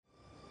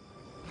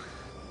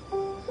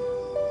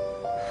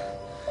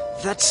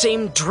that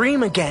same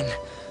dream again.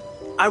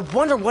 I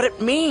wonder what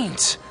it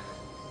means.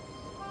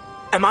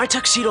 Am I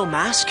Tuxedo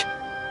Mask?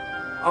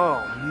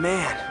 Oh,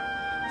 man.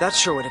 That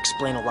sure would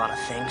explain a lot of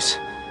things.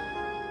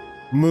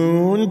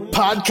 Moon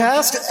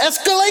Podcast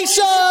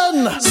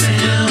Escalation!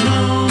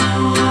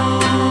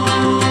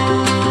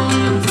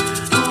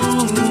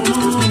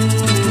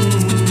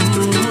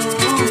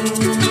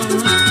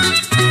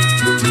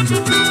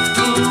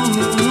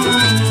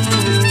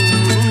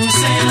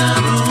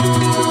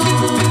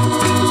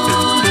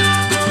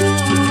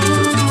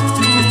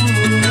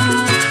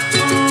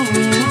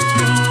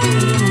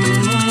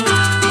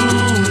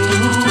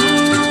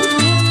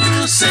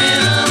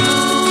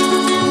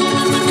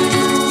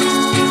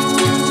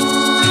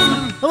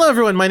 Hello,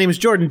 everyone. My name is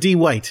Jordan D.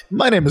 White.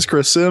 My name is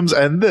Chris Sims,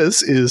 and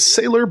this is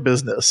Sailor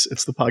Business.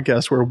 It's the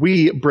podcast where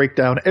we break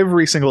down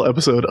every single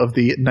episode of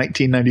the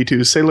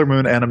 1992 Sailor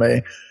Moon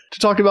anime to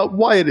talk about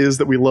why it is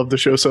that we love the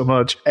show so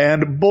much.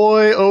 And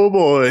boy, oh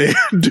boy,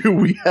 do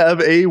we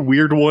have a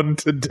weird one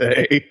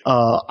today.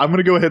 I'm going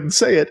to go ahead and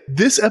say it.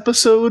 This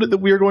episode that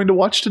we are going to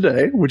watch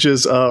today, which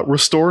is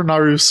Restore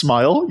Naru's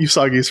Smile,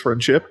 Usagi's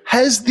Friendship,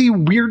 has the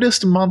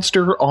weirdest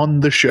monster on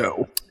the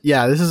show.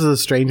 Yeah, this is a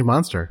strange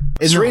monster.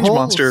 In Strange the whole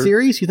monster.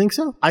 series, you think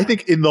so? I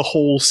think in the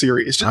whole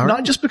series, All right.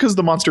 not just because of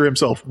the monster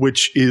himself,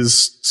 which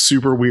is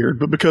super weird,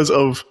 but because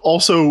of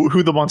also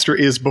who the monster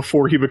is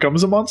before he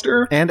becomes a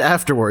monster. And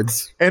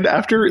afterwards. And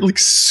after, like,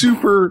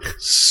 super,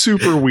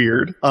 super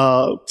weird.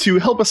 To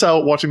help us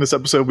out watching this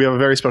episode, we have a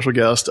very special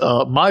guest,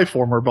 my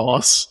former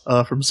boss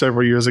from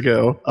several years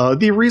ago.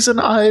 The reason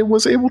I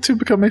was able to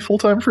become a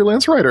full-time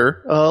freelance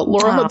writer,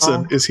 Laura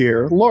Hudson, is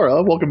here.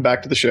 Laura, welcome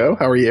back to the show.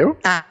 How are you?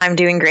 I'm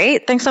doing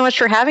great. Thanks so much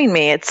for having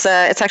me. It's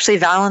actually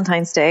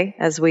Valentine's Day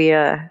as we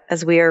are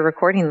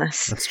recording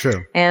this. That's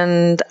true.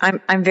 And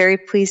I'm very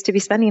pleased to be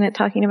spending it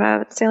talking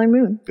about Sailor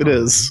Moon. It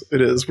is.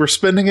 We're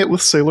spending it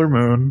with Sailor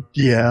Moon.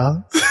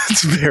 Yeah.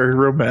 It's very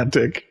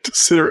romantic to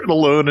sit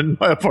alone in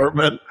my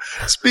apartment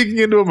speaking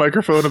into a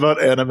microphone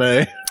about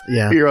anime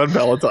here on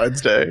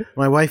Valentine's Day.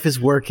 My wife is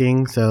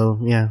working, so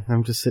yeah,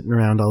 I'm just sitting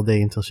around all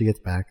day until she gets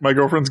back. My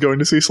girlfriend's going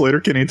to see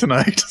Slater-Kinney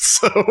tonight,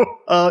 so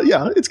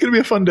yeah, it's going to be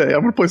a fun day.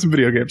 I'm going to play some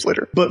video games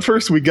later. But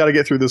first, we got to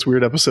get through this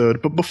weird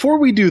episode. But before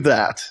we do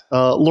that,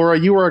 Laura,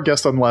 you were our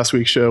guest on last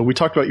week's show. We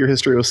talked about your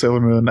history with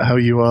Sailor Moon, how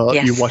you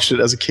you watched it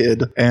as a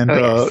kid, and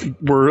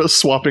were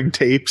swapping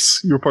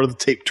tapes. You were part of the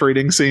tape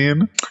trading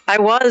scene. I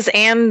was,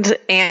 and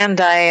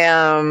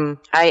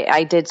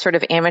I did sort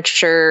of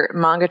amateur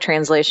manga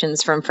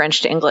translations from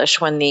French to English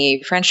when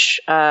the French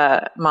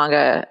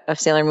manga of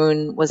Sailor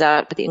Moon was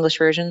out, but the English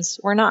versions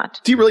were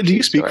not. Do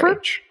you speak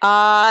French?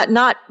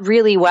 Not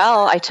really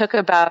well. I took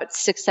about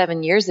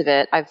 6-7 years of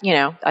it.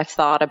 I've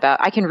thought about,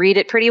 I can read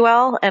it pretty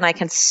well and I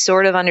can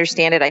sort of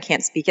understand it. I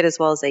can't speak it as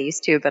well as I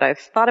used to, but I've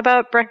thought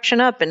about brushing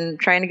up and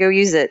trying to go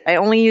use it. I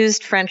only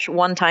used French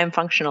one time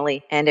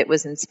functionally, and it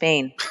was in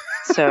Spain.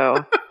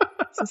 So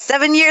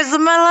 7 years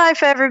of my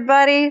life,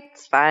 everybody.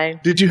 It's fine.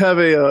 Did you have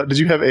a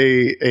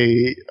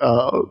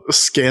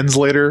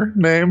Scanslater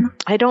name?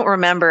 I don't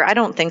remember. I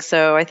don't think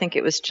so. I think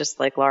it was just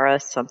like Laura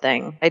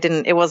something.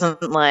 It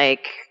wasn't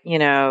like,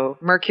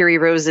 Mercury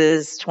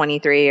Roses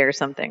 23 or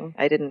something.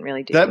 I didn't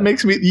really do that.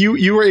 Makes me,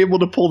 you were able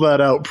to pull that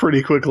out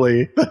pretty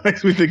quickly. That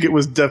makes me think it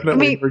was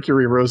definitely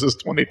Mercury Roses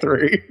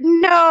 23.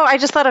 No, I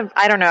just thought of,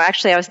 I don't know.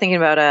 Actually, I was thinking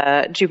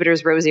about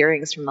Jupiter's Rose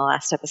Earrings from the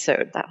last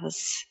episode. That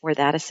was where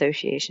that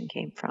association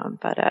came from.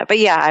 But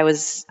yeah, I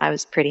was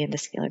pretty into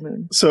Sailor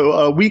Moon.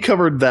 So we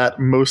covered that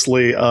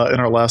mostly in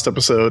our last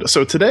episode.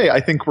 So today I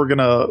think we've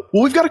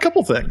got a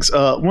couple things.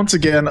 Once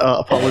again,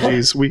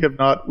 apologies. we have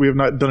not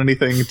done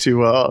anything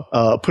to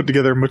put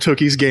together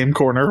Motoki's Game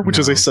Corner, which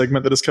is a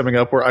segment that is coming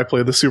up where I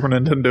play the Super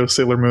Nintendo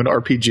Sailor Moon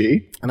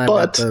RPG. And I've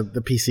got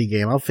the PC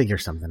game. I'll figure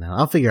something out.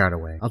 I'll figure out a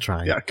way. I'll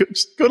try. Yeah,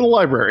 just go to the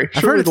library.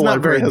 I've heard it's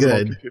not very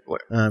good.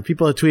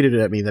 People have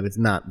tweeted at me that it's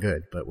not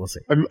good, but we'll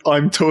see.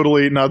 I'm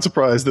totally not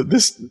surprised that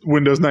this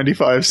Windows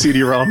 95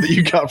 CD-ROM that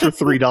you got for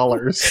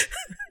 $3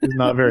 is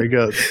not very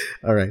good.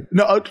 All right.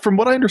 No, from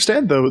what I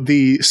understand, though,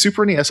 the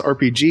Super NES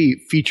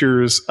RPG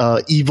features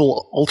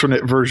evil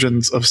alternate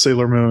versions of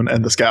Sailor Moon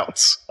and the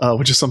Scouts,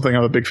 which is something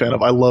I'm a big fan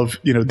of. I love,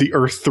 the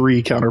Earth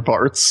 3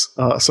 counterparts,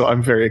 so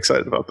I'm very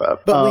excited about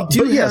that. But we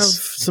do have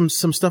some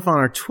stuff on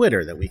our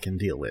Twitter that we can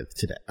deal with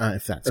today,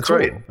 if that's cool.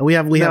 Right. We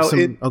have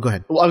some. Go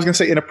ahead. Well, I was going to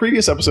say, in a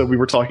previous episode, we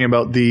were talking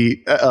about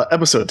the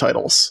episode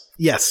titles.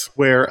 Yes.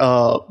 Where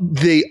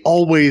they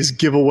always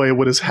give away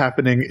what is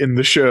happening in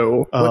the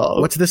show.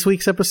 What's this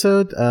week's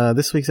episode?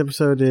 This week's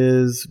episode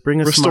is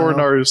Restore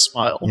Naru's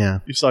Smile. Yeah.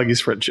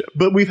 Usagi's Friendship.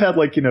 But we've had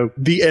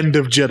the end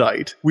of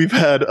Jedi. We've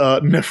had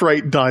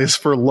Nephrite dies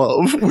for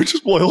love, which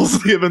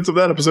spoils the events of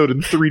that episode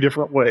in 3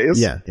 different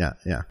ways. Yeah.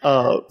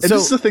 And this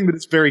is the thing that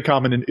is very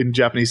common in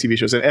Japanese TV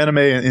shows. In anime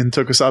and in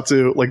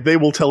tokusatsu, they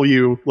will tell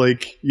you,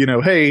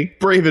 hey,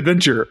 brave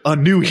adventure, a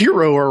new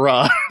hero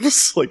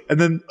arrives. And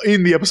then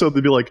in the episode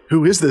they'd be like, like,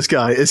 who is this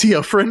guy? Is he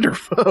a friend or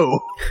foe?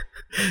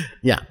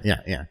 Yeah.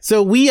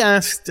 So we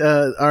asked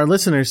our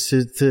listeners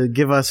to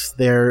give us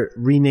their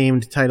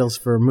renamed titles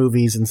for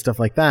movies and stuff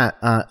like that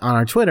on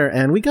our Twitter,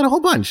 and we got a whole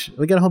bunch.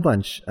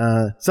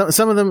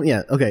 Some of them,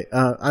 yeah. Okay.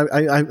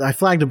 I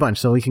flagged a bunch,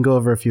 so we can go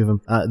over a few of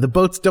them. The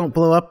boats don't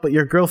blow up, but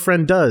your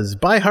girlfriend does.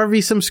 Buy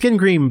Harvey some skin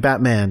cream,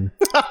 Batman.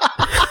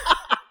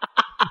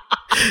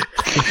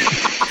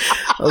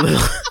 a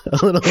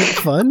little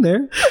fun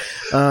there.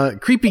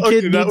 Creepy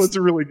kid. Okay, that was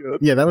really good.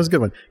 Yeah, that was a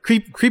good one.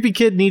 Creepy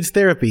kid needs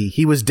therapy.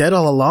 He was dead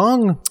all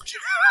along.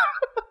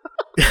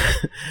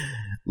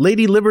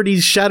 Lady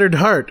Liberty's shattered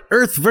heart.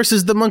 Earth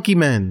versus the Monkey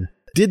Men.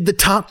 Did the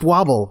top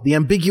wobble? The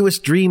ambiguous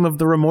dream of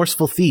the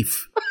remorseful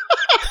thief.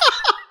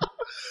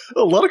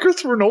 A lot of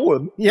Christopher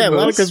Nolan. Yeah, a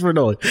lot of Christopher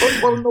Nolan.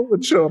 A lot of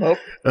Nolan showing up.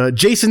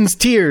 Jason's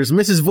tears.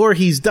 Mrs.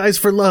 Voorhees dies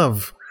for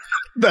love.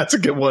 That's a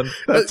good one.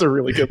 That's a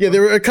really good one. Yeah,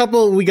 there were a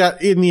couple we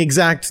got in the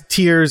exact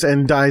tears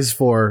and dies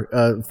for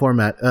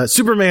format.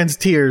 Superman's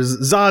tears.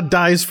 Zod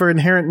dies for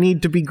inherent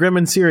need to be grim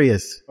and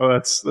serious. Oh,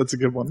 that's a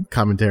good one.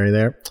 Commentary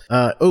there.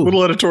 A little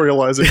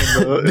editorializing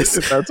in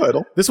that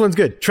title. This one's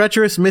good.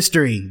 Treacherous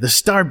mystery. The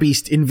Star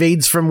Beast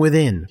invades from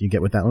within. Do you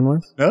get what that one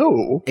was?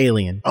 No.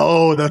 Alien.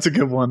 Oh, that's a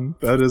good one.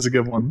 That is a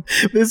good one.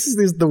 This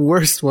is the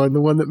worst one.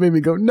 The one that made me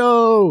go,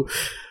 no.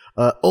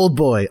 Old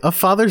Boy. A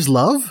Father's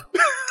Love?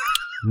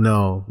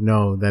 No,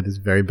 that is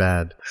very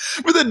bad.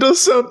 But that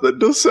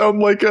does sound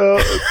like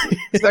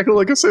exactly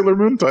like a Sailor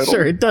Moon title.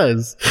 Sure, it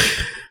does.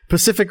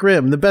 Pacific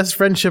Rim, the best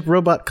friendship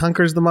robot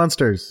conquers the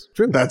monsters.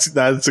 True. That's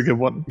a good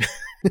one.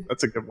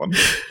 That's a good one.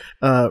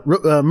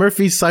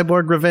 Murphy's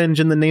Cyborg Revenge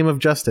in the Name of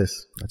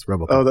Justice. That's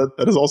RoboCop. Oh,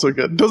 that is also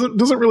good.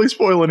 Doesn't really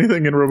spoil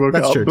anything in RoboCop.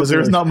 That's true. But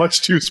there's not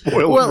much to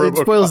spoil. Well, in RoboCop.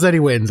 It spoils that he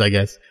wins, I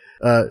guess.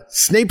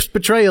 Snape's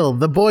Betrayal,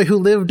 the boy who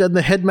lived and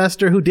the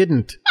headmaster who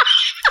didn't.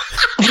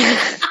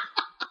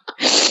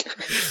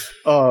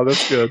 Oh,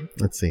 that's good.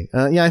 Let's see.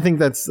 Yeah, I think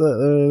that's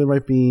there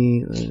might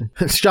be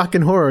Shock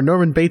and Horror.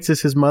 Norman Bates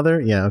is his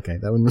mother. Yeah, okay,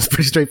 that one was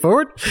pretty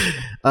straightforward.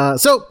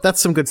 So that's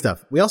some good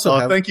stuff. We also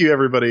have. Thank you,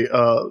 everybody.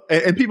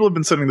 And people have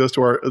been sending those to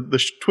the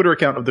Twitter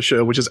account of the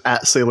show, which is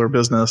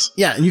 @SailorBusiness.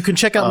 Yeah, and you can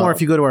check out more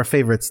if you go to our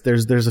favorites.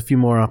 There's a few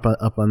more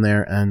up on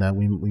there, and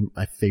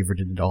I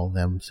favorited all of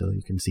them, so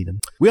you can see them.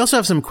 We also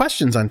have some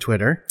questions on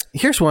Twitter.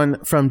 Here's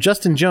one from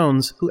Justin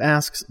Jones, who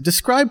asks,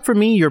 "Describe for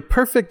me your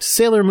perfect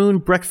Sailor Moon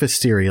breakfast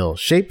cereal.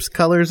 Shapes,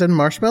 colors, and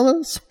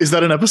marshmallows?" Is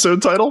that an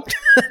episode title?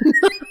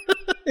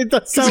 It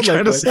does sound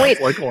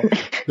like one.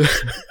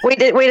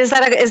 Wait, is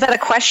that a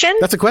question?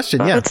 That's a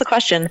question, yeah. That's the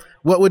question.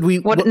 What would we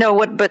what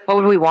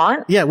would we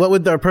want? Yeah, what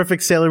would our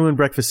perfect Sailor Moon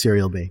breakfast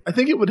cereal be? I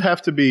think it would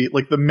have to be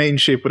like the main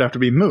shape would have to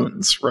be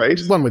moons, right?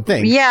 One would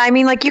think. Yeah, I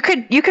mean, like you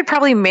could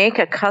probably make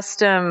a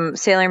custom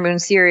Sailor Moon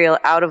cereal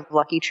out of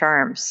Lucky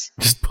Charms.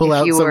 Just pull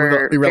out some of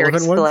the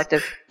irrelevant ones.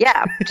 Selective.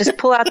 Yeah, just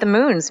pull out the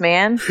moons,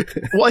 man.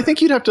 Well, I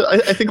think you'd have to.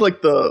 I think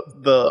like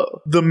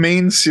the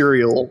main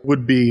cereal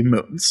would be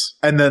moons,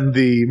 and then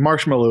the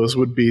marshmallows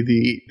would be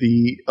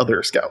the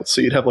other scouts. So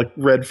you'd have like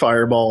red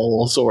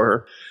fireballs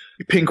or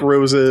pink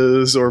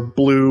roses or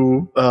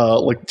blue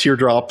like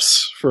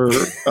teardrops for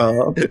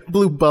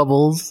blue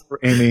bubbles for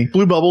Amy.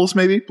 Blue bubbles,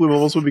 maybe. Blue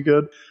bubbles would be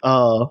good.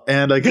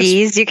 And I guess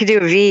V's. You could do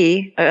a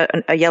V,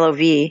 a yellow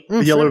V.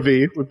 A yellow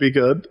V would be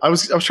good. I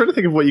was trying to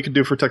think of what you could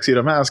do for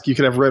Tuxedo Mask. You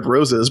could have red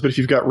roses, but if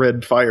you've got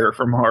red fire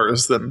from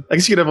Mars, then I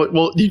guess you could have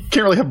you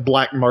can't really have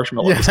black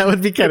marshmallows. Yeah, that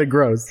would be kind of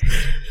gross.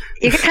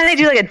 You could kind of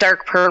do like a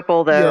dark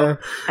purple, though. Yeah.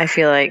 I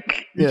feel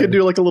like you could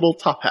do like a little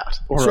top hat,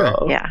 or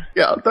yeah,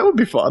 that would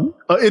be fun.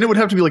 And it would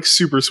have to be like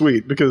super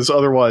sweet because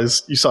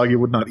otherwise Usagi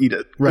would not eat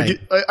it. Right.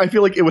 Like, I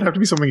feel like it would have to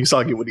be something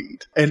Usagi would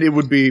eat, and it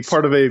would be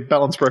part of a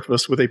balanced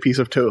breakfast with a piece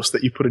of toast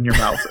that you put in your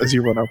mouth as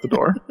you run out the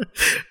door.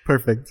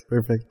 Perfect.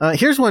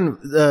 Here's one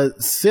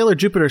Sailor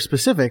Jupiter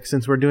specific,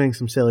 since we're doing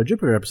some Sailor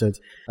Jupiter episodes.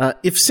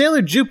 If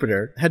Sailor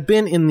Jupiter had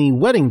been in the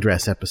wedding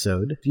dress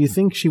episode, do you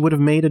think she would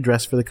have made a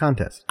dress for the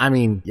contest? I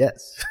mean,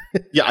 yes.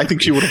 Yeah, I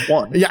think she would have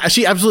won. Yeah,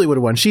 she absolutely would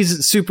have won.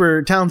 She's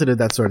super talented at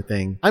that sort of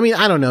thing. I mean,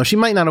 I don't know. She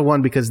might not have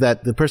won because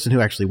the person who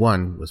actually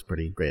won was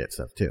pretty great at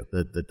stuff too.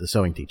 The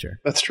sewing teacher.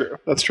 That's true.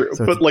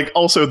 So but like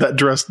also that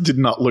dress did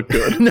not look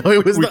good. No,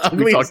 it was the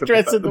ugliest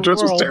dress in the world. The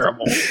dress was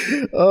terrible.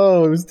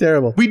 Oh, it was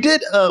terrible. We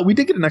did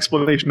get an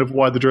explanation of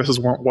why the dresses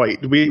weren't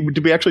white. Did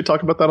we actually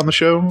talk about that on the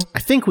show? I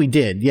think we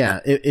did. Yeah,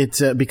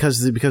 it's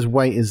because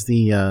white is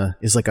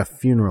is like a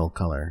funeral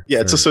color.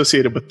 Yeah, it's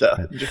associated with death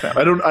in Japan.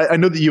 I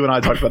know that you and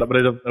I talked about it, but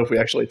I don't know if we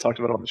actually talked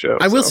about it on the show.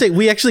 I will say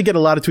we actually get a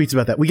lot of tweets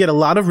about that. We get a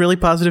lot of really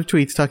positive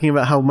tweets talking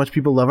about how much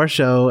people love our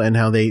show and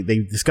how they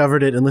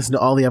discovered it and listened to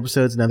all the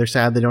episodes. Now they're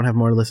sad they don't have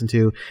more to listen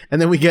to. And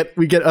then we get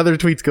other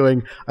tweets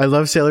going, "I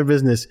love Sailor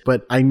Business,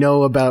 but I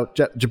know about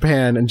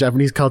Japan and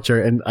Japanese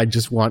culture, and I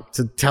just want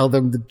to tell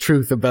them the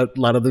truth about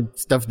a lot of the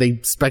stuff they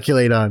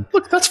speculate on."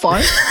 Look, that's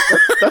fine.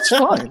 That's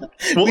fine.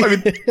 Well, I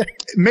mean,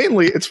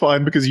 mainly it's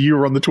fine because you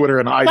run the Twitter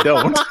and I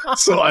don't,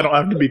 so I don't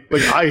have to be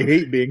like. I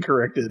hate being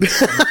corrected.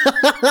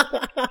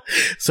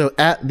 So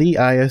at the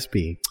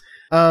ISB.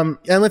 And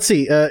let's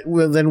see.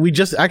 Well, then we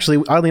just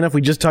actually, oddly enough,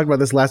 we just talked about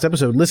this last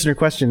episode. Listener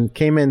question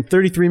came in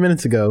 33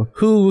 minutes ago.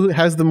 Who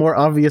has the more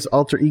obvious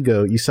alter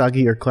ego,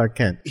 Usagi or Clark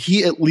Kent?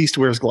 He at least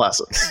wears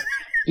glasses.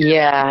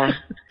 Yeah.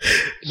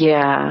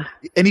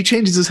 And he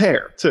changes his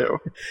hair, too.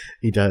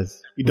 He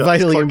does. He does.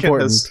 Vitally Clark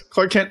important.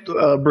 Clark Kent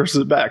brushes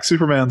it back.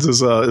 Superman's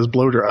is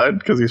blow dried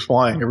because he's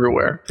flying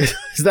everywhere.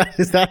 Is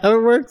that how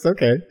it works?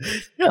 Okay.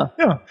 Yeah.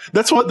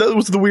 That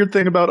was the weird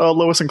thing about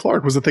Lois and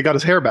Clark was that they got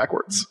his hair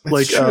backwards.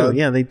 That's true.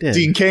 Yeah, they did.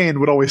 Dean Cain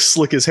would always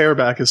slick his hair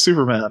back as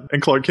Superman,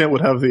 and Clark Kent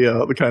would have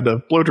the kind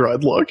of blow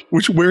dried look.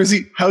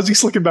 How's he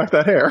slicking back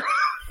that hair?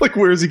 Like,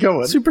 where is he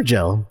going? Super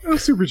gel. Oh,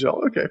 super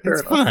gel. Okay, fair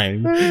enough.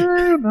 Fine.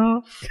 Fair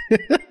enough.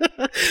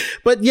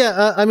 But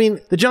yeah, I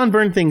mean, the John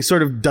Byrne thing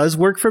sort of does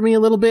work for me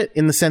a little bit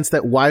in the sense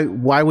that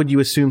why would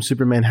you assume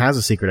Superman has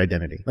a secret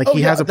identity? Like,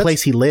 he has a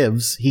place he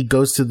lives. He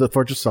goes to the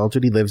Fortress of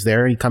Solitude. He lives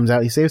there. He comes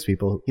out. He saves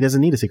people. He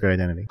doesn't need a secret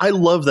identity. I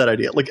love that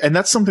idea. Like, and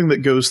that's something that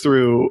goes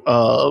through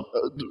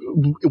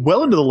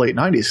well into the late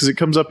 90s because it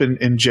comes up in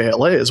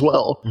JLA as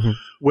well,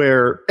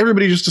 where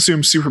everybody just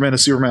assumes Superman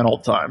is Superman all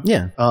the time.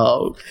 Yeah.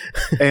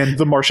 And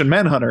the Martian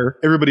Manhunter,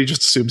 everybody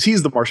just assumes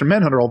he's the Martian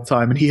Manhunter all the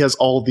time, and he has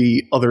all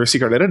the other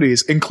secret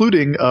identities,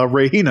 including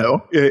Rei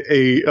Hino,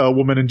 a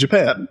woman in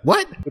Japan.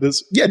 What?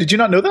 Yeah, did you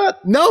not know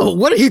that? No,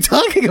 what are you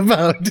talking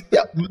about?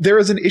 Yeah, there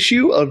is an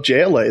issue of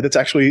JLA that's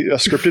actually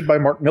scripted by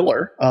Mark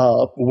Miller,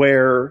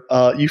 where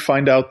you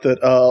find out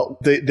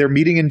that they're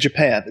meeting in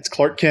Japan. It's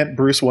Clark Kent,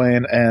 Bruce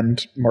Wayne,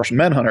 and Martian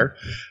Manhunter.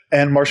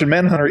 And Martian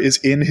Manhunter is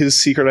in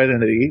his secret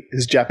identity,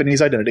 his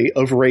Japanese identity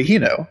of Rei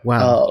Hino.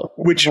 Wow.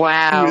 Who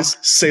is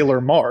Sailor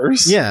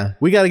Mars. Yeah,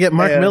 we got to get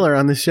Mark Miller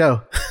on this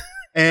show.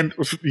 And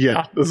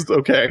yeah, this is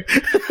okay.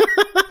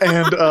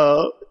 And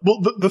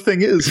well, the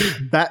thing is,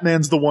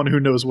 Batman's the one who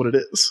knows what it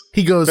is.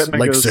 He goes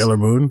Batman like Sailor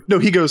Moon. No,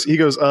 he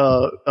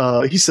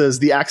says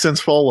the accents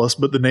flawless,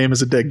 but the name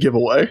is a dead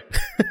giveaway.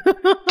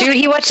 Dude,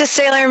 he watches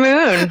Sailor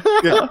Moon.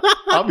 Yeah,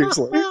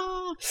 obviously.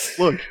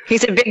 Look,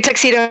 he's a big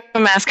Tuxedo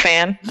Mask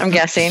fan, I'm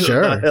guessing.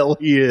 Sure. the hell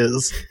he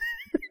is.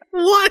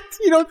 What?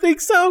 You don't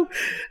think so?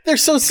 They're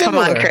so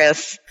similar. Come on,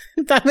 Chris.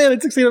 Batman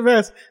and Tuxedo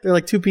Mask. They're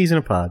like two peas in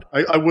a pod.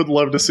 I would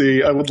love to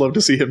see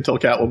him tell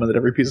Catwoman that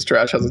every piece of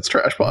trash has its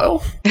trash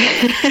pile.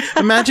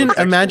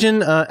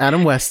 Imagine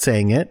Adam West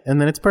saying it,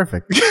 and then it's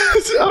perfect.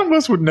 Adam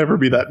West would never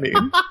be that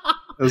mean.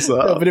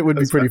 No, but it would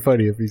be pretty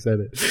funny if he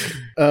said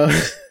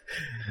it.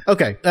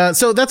 Okay,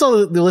 so that's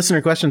all the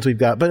listener questions we've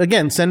got. But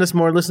again, send us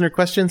more listener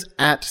questions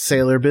at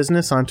Sailor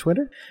Business on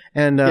Twitter.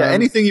 And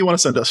anything you want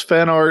to send us,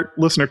 fan art,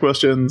 listener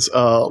questions,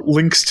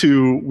 links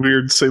to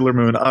weird Sailor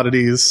Moon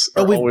oddities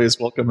are always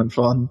welcome and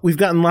fun. We've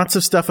gotten lots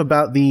of stuff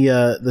about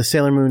the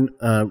Sailor Moon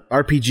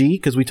RPG,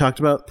 because we talked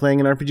about playing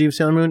an RPG of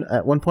Sailor Moon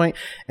at one point,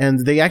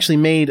 and they actually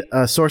made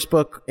a source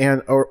book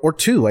or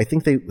two. I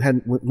think they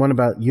had one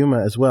about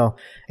Yuma as well.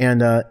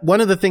 And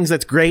one of the things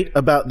that's great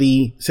about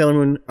the Sailor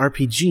Moon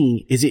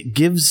RPG is it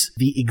gives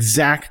the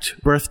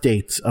exact birth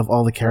dates of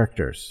all the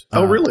characters.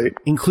 Oh, really?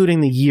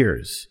 Including the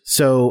years.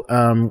 So,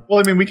 well,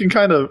 I mean, we can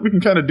kind of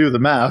do the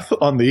math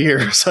on the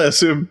years. I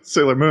assume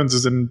Sailor Moon's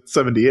is in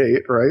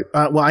 78, right?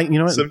 Well, you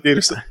know what? 78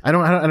 or so. I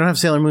don't have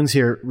Sailor Moon's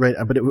here, right?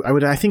 But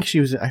I think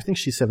she's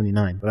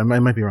 79, but I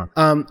might be wrong.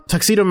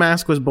 Tuxedo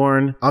Mask was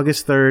born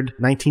August 3rd,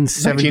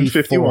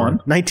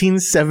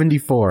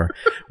 1974,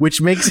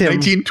 which makes him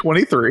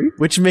 1923.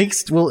 Which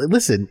makes, well,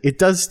 listen, it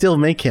does still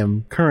make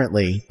him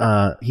currently.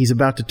 He's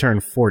about to turn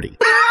 40.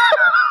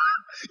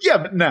 Yeah,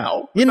 but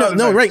now.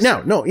 Right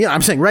now. No, yeah,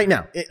 I'm saying right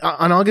now.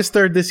 On August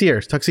 3rd this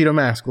year, Tuxedo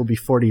Mask will be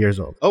 40 years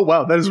old. Oh,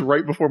 wow. That is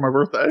right before my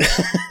birthday.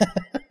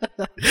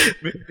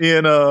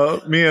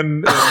 me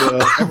and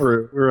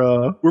Emery,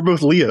 we're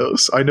both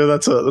Leos. I know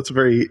that's a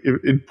very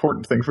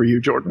important thing for you,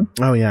 Jordan.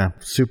 Oh, yeah.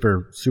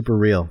 Super, super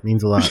real.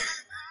 Means a lot.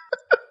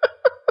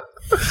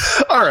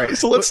 All right,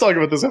 so let's talk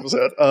about this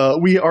episode.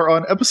 We are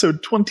on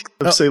episode 20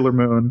 of Sailor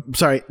Moon.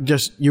 Sorry,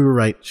 you were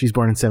right. She's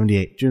born in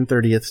 78, June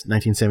 30th,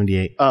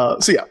 1978.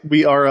 So yeah,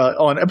 we are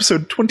on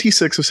episode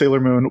 26 of Sailor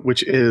Moon,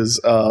 which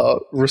is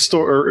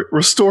Restore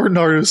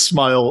Naru's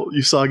Smile,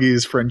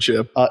 Usagi's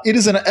Friendship. It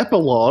is an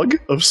epilogue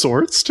of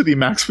sorts to the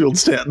Maxfield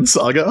Stanton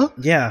saga.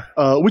 Yeah.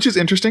 Which is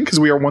interesting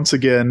because we are once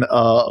again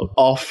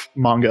off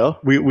manga.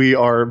 We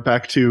are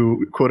back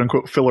to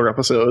quote-unquote filler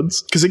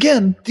episodes. Because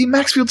again, the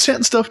Maxfield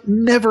Stanton stuff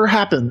never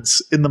happens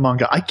in the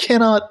manga. I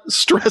cannot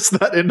stress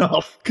that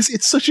enough because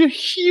it's such a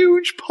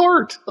huge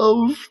part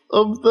of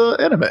the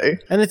anime.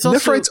 And it's also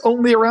Nephrite's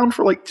only around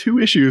for like 2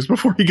 issues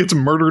before he gets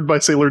murdered by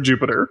Sailor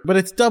Jupiter. But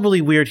it's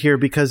doubly weird here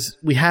because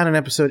we had an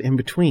episode in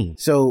between.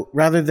 So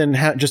rather than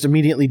just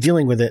immediately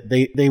dealing with it,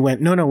 they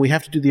went, no, we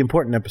have to do the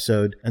important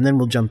episode and then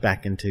we'll jump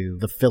back into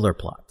the filler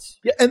plots.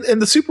 Yeah,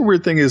 and the super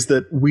weird thing is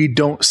that we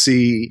don't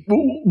see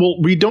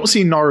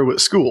Naru at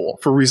school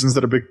for reasons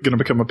that are going to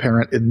become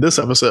apparent in this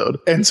episode.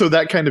 And so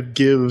that kind of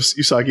gives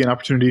gives Usagi an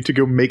opportunity to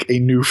go make a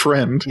new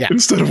friend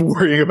instead of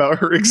worrying about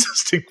her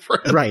existing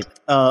friend. Right.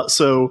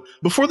 So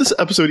before this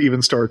episode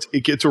even starts,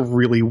 it gets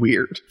really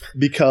weird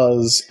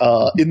because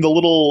in the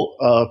little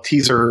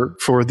teaser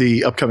for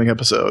the upcoming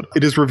episode,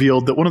 it is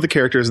revealed that one of the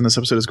characters in this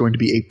episode is going to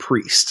be a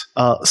priest.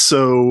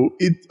 So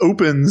it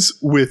opens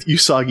with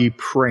Usagi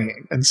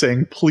praying and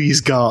saying,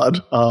 "Please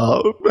God,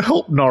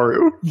 help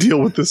Naru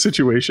deal with this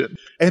situation."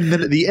 And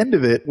then at the end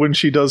of it, when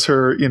she does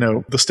her,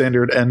 the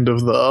standard end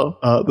of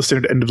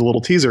the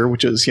little teaser,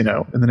 which is, in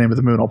the name of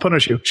the moon, I'll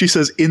punish you. She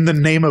says, "In the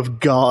name of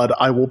God,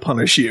 I will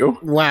punish you."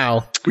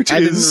 Wow. Which I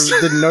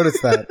didn't notice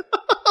that.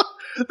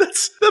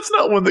 That's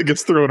not one that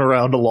gets thrown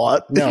around a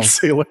lot in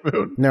Sailor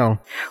Moon. No.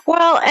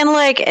 Well,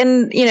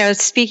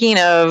 speaking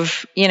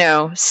of,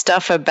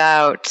 stuff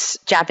about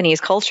Japanese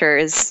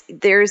cultures,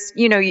 there's,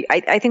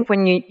 I think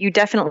when you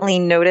definitely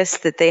notice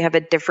that they have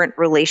a different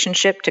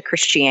relationship to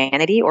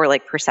Christianity or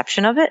like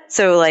perception of it.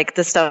 So like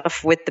the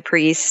stuff with the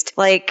priest,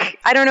 like,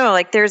 I don't know,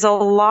 like there's a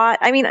lot.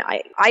 I mean,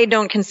 I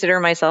don't consider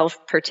myself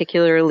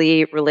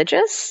particularly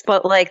religious,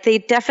 but like they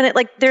definitely,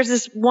 like there's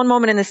this one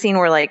moment in the scene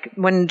where like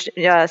when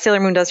Sailor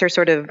Moon does her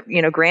sort of,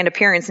 grand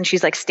appearance and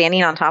she's like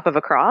standing on top of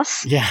a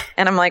cross. Yeah.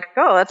 And I'm like,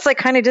 oh, that's like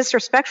kind of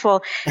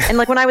disrespectful. And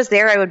like when I was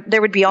there, there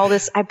would be all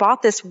this, I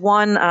bought this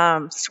one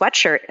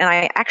sweatshirt and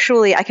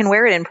I can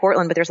wear it in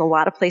Portland, but there's a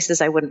lot of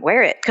places I wouldn't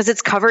wear it because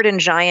it's covered in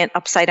giant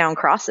upside down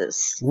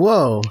crosses.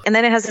 Whoa. And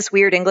then it has this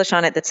weird English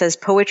on it that says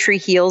poetry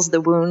heals the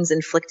wounds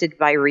inflicted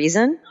by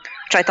reason,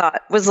 which I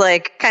thought was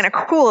like kind of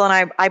cool.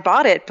 And I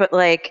bought it, but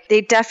like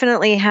they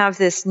definitely have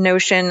this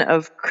notion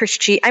of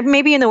Christianity,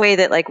 maybe in the way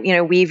that like,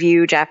 we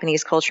view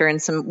Japanese culture in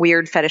some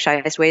weird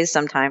fetishized ways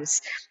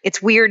sometimes.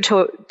 It's weird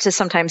to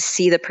sometimes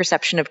see the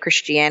perception of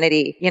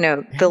Christianity,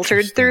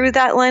 filtered through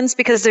that lens,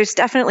 because there's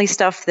definitely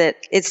stuff that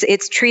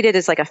it's treated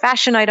as like a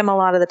fashion item a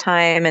lot of the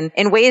time, and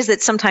in ways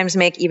that sometimes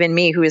make even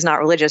me, who is not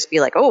religious, be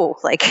like, oh,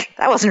 like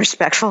that wasn't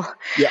respectful.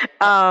 Yeah.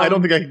 I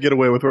don't think I could get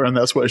away with wearing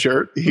that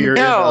sweatshirt here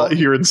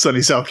in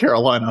sunny South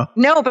Carolina.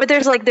 No, but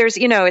there's I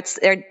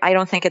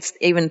don't think it's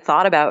even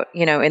thought about,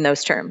 in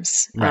those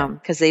terms,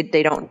 because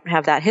they don't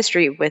have that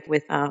history with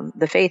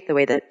the faith the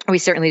way that we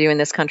certainly do in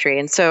this country.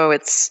 And so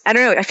it's, I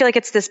don't know, I feel like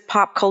it's this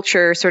pop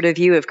culture sort of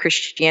view of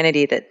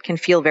Christianity that can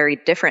feel very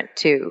different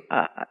to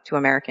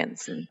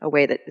Americans in a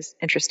way that is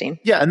interesting.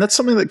 Yeah, and that's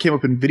something that came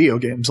up in video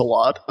games a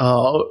lot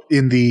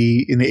in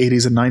the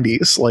 80s and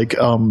 90s. Like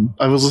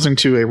I was listening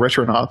to a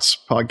Retronauts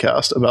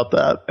podcast about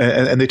that,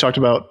 and they talked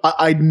about,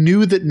 I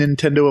knew that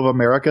Nintendo of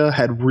America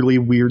had really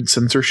weird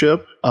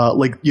censorship.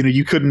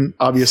 You couldn't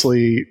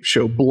obviously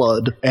show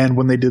blood, and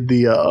when they did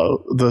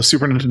the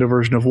Super Nintendo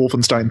version of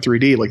Wolfenstein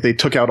 3D, like they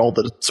took out all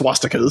the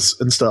swastikas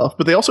and stuff,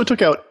 but they also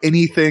took out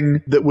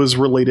anything that was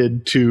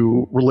related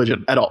to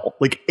religion at all,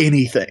 like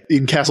anything.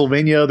 In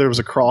Castlevania, there was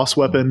a cross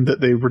weapon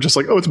that they were just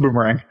like, oh, it's a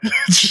boomerang.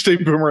 It's just a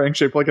boomerang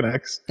shaped like an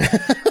X.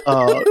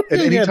 And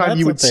anytime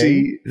you would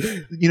see,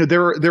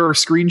 there are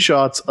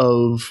screenshots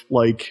of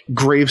like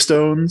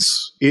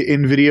gravestones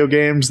in video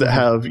games that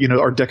have,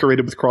 are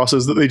decorated with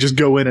crosses that they just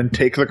go in and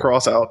take the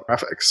cross out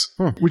graphics,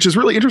 which is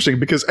really interesting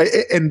because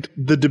and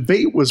the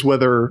debate was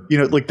whether,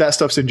 like that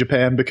stuff's in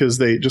Japan because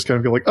they just kind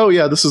of go like, oh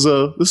yeah, this is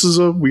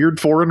a weird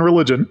foreign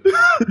religion.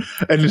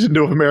 And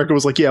Nintendo of America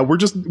was like, yeah, we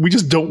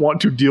just don't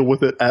want to deal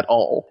with it at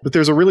all. But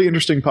there's a really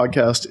interesting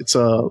podcast. It's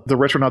the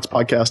Retronauts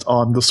podcast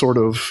on the sort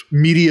of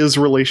media's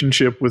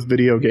relationship with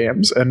video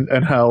games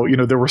and how,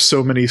 there were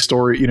so many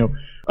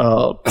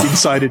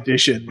inside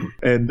edition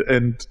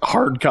and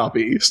hard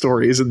copy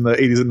stories in the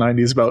 80s and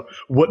 90s about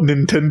what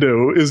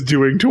Nintendo is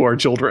doing to our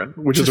children,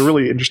 which is a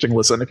really interesting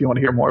listen if you want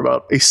to hear more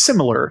about a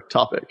similar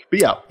topic. But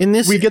yeah,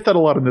 we get that a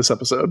lot in this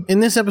episode. In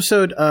this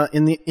episode,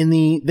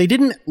 they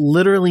didn't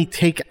literally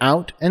take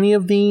out any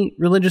of the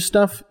religious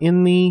stuff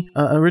in the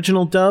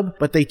original dub,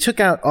 but they took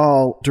out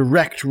all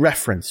direct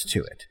reference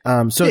to it.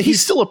 So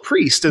he's still a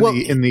priest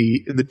in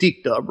the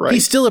Deke dub, right?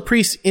 He's still a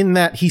priest in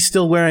that he's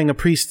still wearing a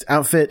priest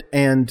outfit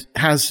and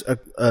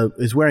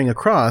is wearing a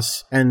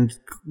cross and,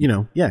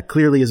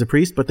 clearly is a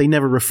priest, but they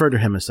never refer to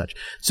him as such.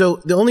 So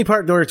the only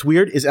part where it's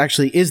weird is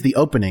the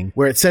opening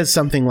where it says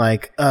something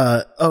like,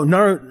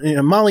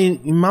 Naru,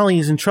 Molly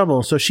is in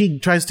trouble. So she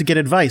tries to get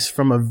advice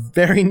from a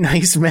very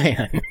nice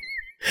man.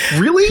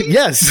 Really?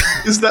 Yes.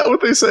 Is that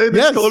what they say?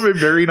 They call him a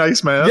very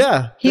nice man?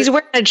 Yeah. He's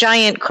wearing a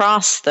giant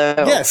cross, though.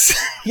 Yes.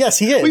 Yes,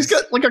 he is. Well, he's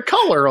got like a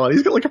collar on.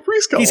 He's got like a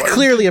priest collar. He's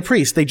clearly a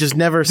priest. They just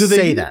never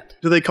say that.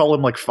 Do they call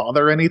him like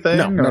father anything?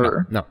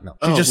 No.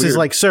 He just is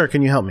like, sir,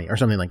 can you help me? Or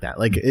something like that.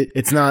 Like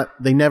it's not,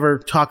 they never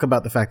talk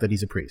about the fact that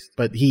he's a priest.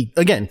 But he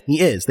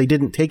is. They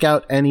didn't take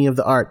out any of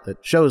the art that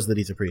shows that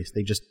he's a priest.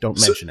 They just don't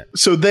mention it.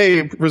 So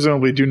they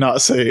presumably do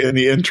not say in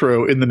the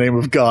intro, in the name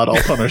of God,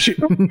 I'll punish you.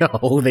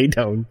 No, they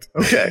don't.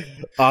 Okay.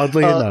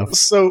 Oddly enough.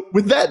 So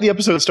with that, the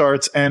episode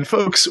starts, and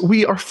folks,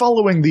 we are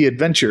following the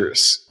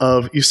adventures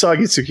of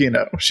Usagi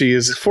Tsukino. She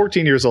is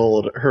 14 years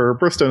old. Her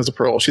birthstone is a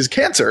pearl. She's a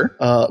Cancer.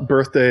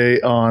 Birthday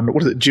on,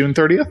 what is it, June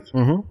 30th?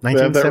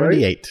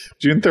 1978. Right?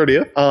 June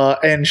 30th.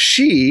 And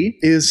she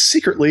is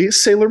secretly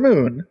Sailor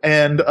Moon.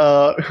 And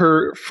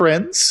her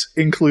friends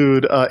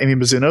include Amy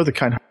Mizuno, the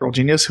kind girl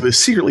genius, who is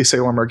secretly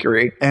Sailor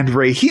Mercury, and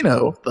Rei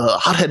Hino, the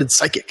hot-headed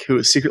psychic, who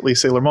is secretly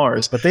Sailor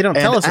Mars. But they don't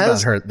tell us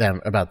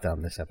about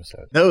them this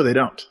episode. No, they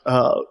don't.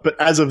 But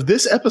as of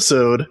this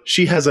episode,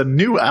 she has a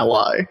new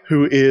ally,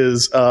 who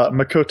is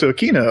Makoto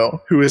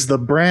Kino, who is the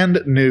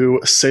brand new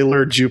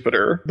Sailor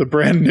Jupiter, the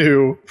brand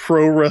new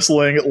pro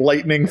wrestling,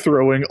 lightning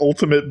throwing,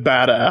 ultimate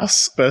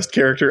badass, best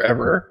character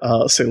ever,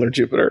 Sailor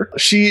Jupiter.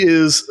 She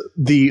is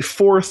the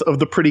fourth of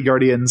the Pretty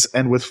Guardians,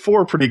 and with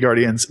 4 Pretty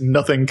Guardians,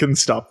 nothing can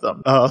stop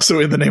them. So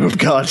in the name of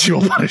God, she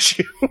will punish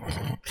you.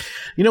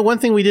 You know, one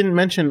thing we didn't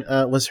mention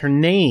was her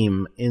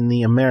name in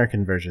the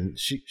American version.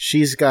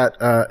 She's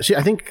got I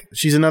think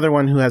she's another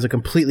one who has a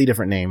completely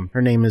different name.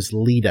 Her name is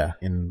Lita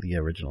in the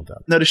original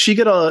dub. Now, does she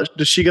get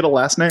a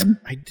last name?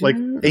 I do. Like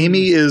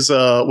Amy is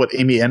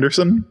Amy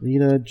Anderson?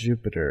 Lita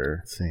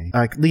Jupiter. Let's see.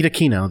 Lita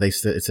Kino. It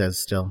says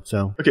still.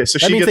 So okay, so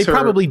that she means gets they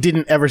probably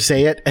didn't ever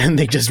say it, and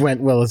they just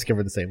went, well, let's give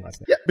her the same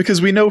last name. Yeah,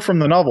 because we know from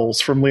the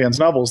novels, from Leon's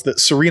novels, that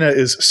Serena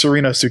is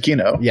Serena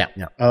Tsukino. Yeah.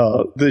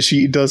 That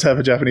she does have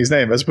a Japanese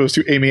name, as opposed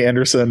to Amy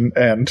Anderson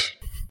and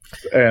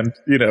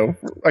you know,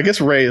 I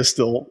guess Rei is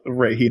still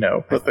Rei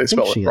Hino, but they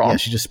spell it wrong. Yeah,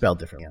 she just spelled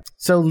differently. Yeah.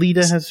 So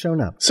Lita has shown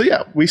up. So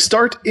yeah, we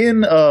start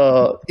in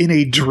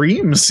a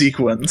dream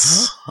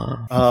sequence.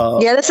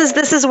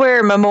 This is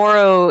where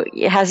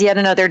Mamoru has yet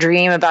another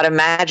dream about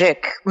a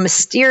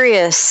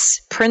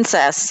mysterious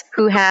princess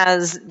who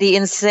has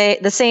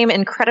the same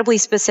incredibly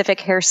specific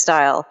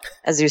hairstyle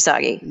as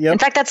Usagi. Yep. In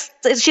fact,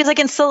 she's like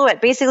in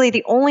silhouette. Basically,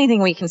 the only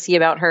thing we can see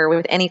about her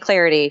with any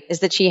clarity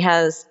is that she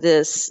has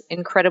this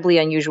incredibly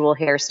unusual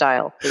hairstyle.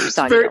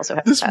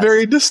 This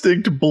very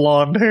distinct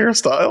blonde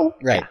hairstyle.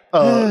 Right.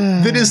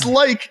 That is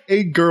like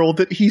a girl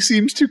that he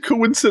seems to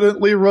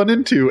coincidentally run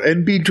into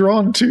and be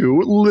drawn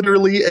to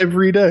literally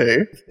every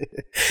day.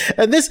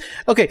 And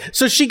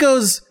so she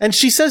goes and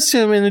she says to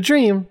him in a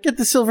dream, get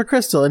the silver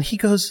crystal. And he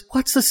goes,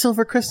 what's the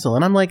silver crystal?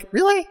 And I'm like,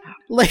 really?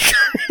 Like,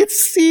 it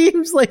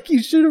seems like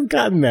you should have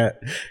gotten that.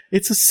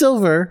 It's a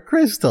silver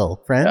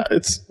crystal, friend. Yeah,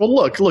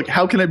 look,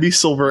 how can it be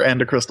silver and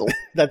a crystal?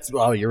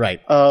 You're right.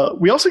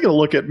 We also get a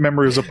look at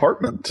Memoru's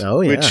apartment,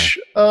 which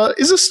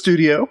is a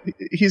studio.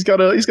 He's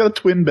got a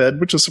twin bed,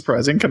 which is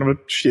surprising, kind of a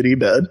shitty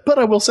bed. But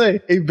I will say,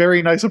 a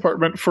very nice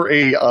apartment for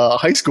a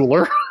high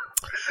schooler.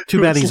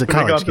 Too bad he's a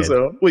college kid.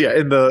 Well, yeah,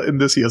 in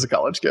this he is a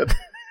college kid.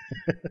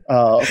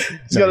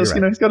 He's got his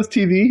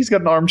TV. He's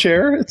got an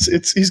armchair.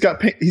 He's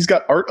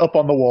got art up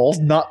on the walls,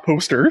 not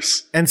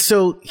posters. And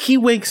so he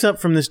wakes up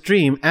from this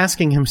dream,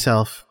 asking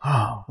himself,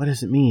 "Oh, what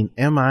does it mean?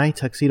 Am I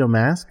Tuxedo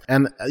Mask?"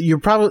 And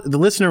the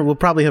listener will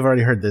probably have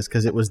already heard this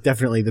because it was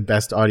definitely the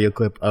best audio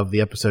clip of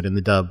the episode in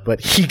the dub. But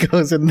he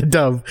goes in the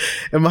dub,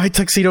 "Am I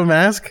Tuxedo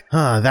Mask?"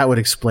 That would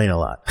explain a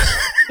lot.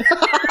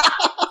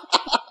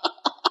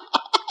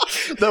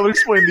 That would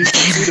explain the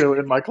tuxedo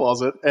in my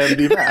closet and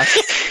the mask.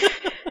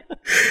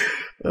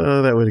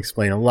 Oh, that would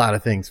explain a lot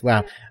of things.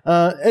 Wow.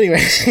 Anyway,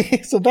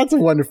 so that's a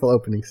wonderful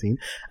opening scene.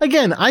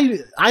 Again,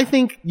 I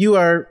think you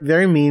are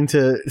very mean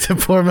to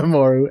poor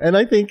Mamoru, and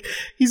I think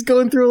he's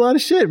going through a lot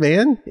of shit,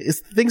 man.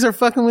 Things are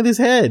fucking with his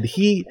head.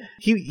 He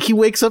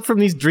wakes up from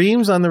these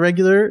dreams on the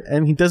regular,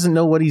 and he doesn't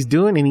know what he's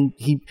doing, and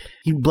he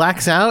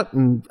blacks out,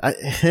 and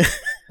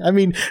I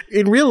mean,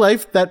 in real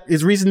life, that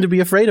is reason to be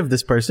afraid of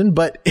this person,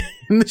 but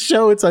in the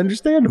show, it's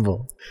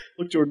understandable.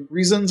 Look, Jordan,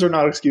 reasons are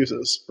not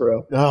excuses,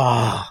 bro.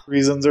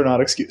 Reasons are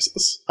not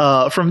excuses.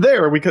 From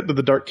there, we cut to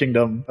the Dark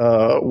Kingdom,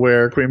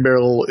 where Queen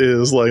Beryl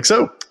is like,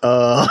 so,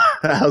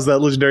 how's that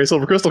legendary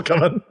silver crystal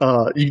coming?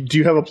 Do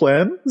you have a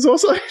plan,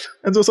 Zoisite?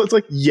 And Zoisite's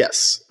like,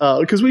 yes.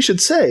 Because we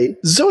should say,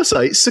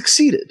 Zoisite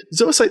succeeded.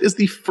 Zoisite is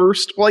the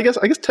first, well, I guess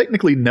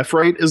technically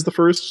Nephrite is the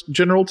first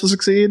general to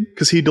succeed,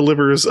 because he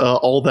delivers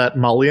all that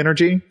Molly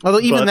energy.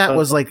 Although that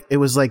was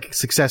like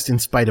success in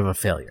spite of a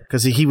failure,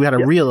 because he had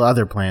a real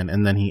other plan,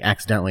 and then he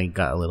accidentally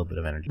got a little bit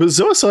of energy. But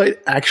Zoisite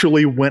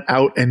actually went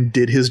out and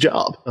did his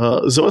job.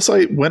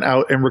 Zoisite went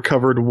out and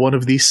recovered one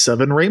of the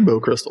 7 rainbow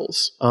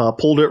crystals,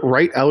 pulled it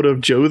right out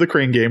of Joe the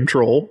Crane Game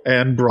Troll,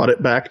 and brought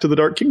it back to the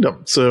Dark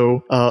Kingdom.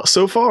 So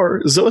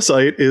far,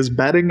 Zoisite is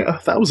batting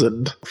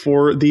 1,000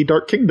 for the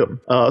Dark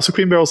Kingdom. So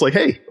Queen Beryl's like,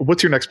 hey,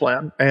 what's your next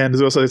plan? And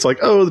Zoisite's like,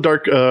 oh, the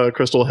Dark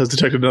Crystal has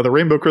detected another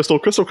rainbow crystal.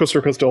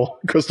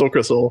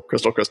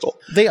 Crystal.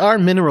 They are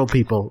mineral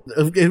people.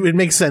 It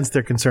makes sense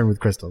they're concerned with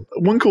crystal.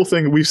 One cool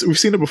thing, we've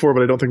seen it before,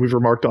 but I don't think we've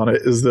remarked on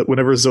it, is that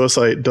whenever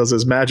Zoisite does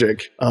his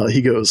magic,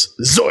 he goes,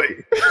 Zoe!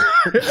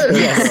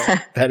 Yes,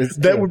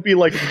 that would be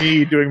like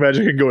me doing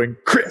magic and going,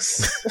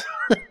 Chris!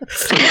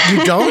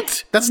 You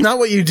don't? That's not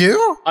what you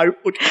do? I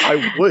would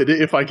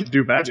if I could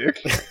do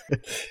magic.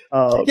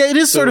 It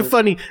is sort of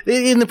funny.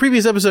 In the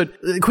previous episode,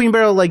 Queen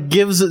Beryl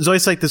gives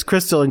Zoisite this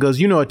crystal and goes,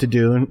 you know what to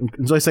do. And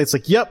Zoisite's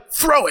like, yep,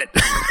 throw it.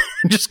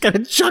 just kind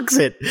of chucks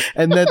it,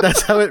 and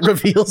that's how it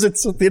reveals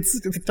its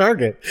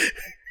target.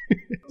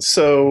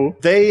 So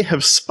they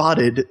have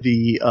spotted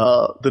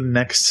the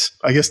next,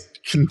 I guess,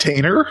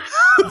 container.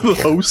 The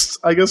host,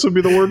 I guess, would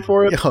be the word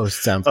for it.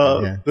 Host sounds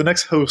good, yeah. The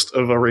next host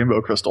of a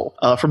Rainbow Crystal.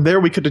 From there,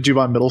 we cut to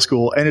Juban Middle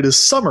School, and it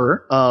is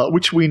summer,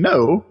 which we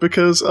know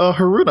because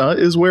Haruna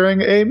is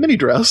wearing a mini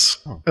dress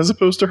as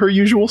opposed to her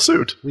usual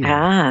suit.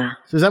 Ah.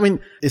 So does that mean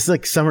it's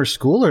like summer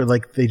school, or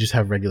like they just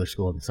have regular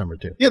school in the summer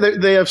too? Yeah,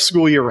 they have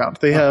school year round.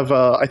 They have,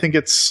 I think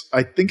it's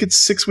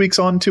 6 weeks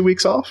on, 2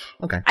 weeks off.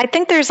 Okay. I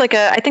think there's like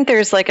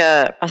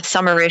a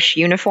summerish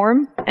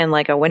uniform and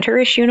like a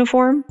winterish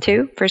uniform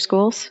too for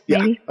schools.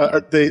 Maybe? Yeah,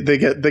 they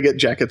get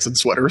jackets and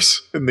sweaters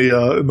in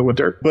the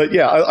winter. But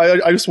yeah,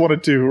 I just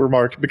wanted to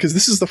remark, because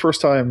this is the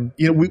first time,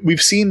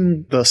 we've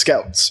seen the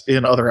scouts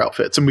in other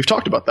outfits, and we've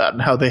talked about that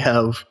and how they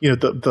have,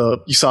 the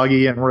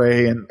Usagi and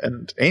Rei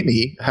and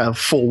Amy have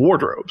full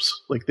wardrobes.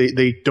 Like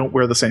they don't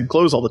wear the same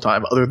clothes all the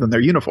time other than their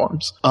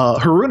uniforms.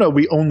 Haruna,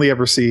 we only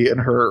ever see in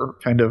her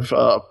kind of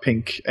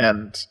pink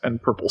and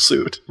purple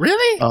suit.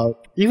 Really?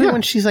 Even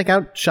when she's like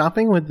out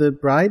shopping with the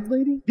bride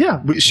lady?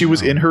 Yeah, she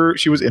was in her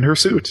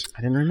suit.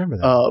 I didn't remember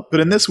that. But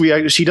in this,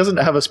 she doesn't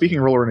have a speaking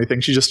role or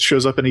anything. She just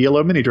shows up in a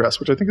yellow mini dress,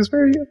 which I think is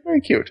very,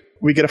 very cute.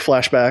 We get a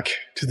flashback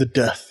to the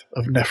death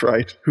of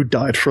Nephrite, who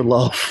died for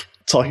love,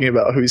 talking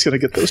about who he's going to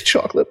get those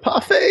chocolate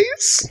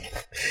parfaits.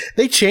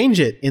 They change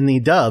it in the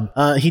dub.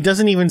 He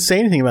doesn't even say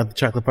anything about the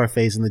chocolate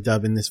parfaits in the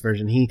dub in this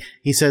version.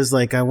 He says,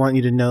 like, I want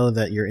you to know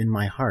that you're in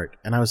my heart.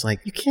 And I was like,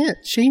 you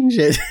can't change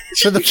it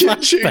for the You can't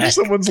flashback. change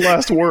someone's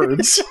last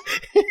words.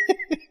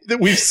 That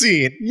we've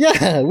seen.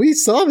 Yeah, we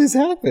saw this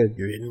happen.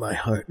 You're in my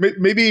heart.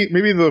 Maybe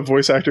the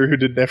voice actor who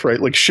did Nephrite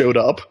like showed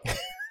up,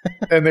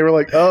 and they were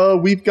like,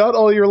 we've got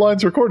all your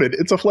lines recorded.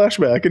 It's a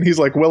flashback. And he's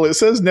like, well, it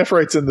says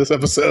Nephrite's in this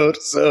episode,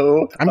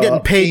 so I'm getting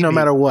paid no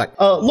matter what.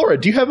 Laura,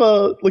 do you have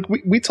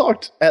we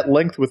talked at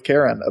length with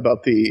Karen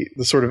about the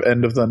sort of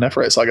end of the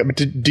Nephrite saga.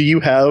 Do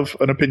you have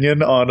an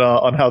opinion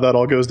on how that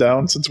all goes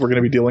down, since we're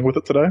going to be dealing with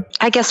it today?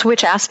 I guess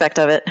which aspect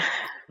of it?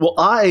 Well,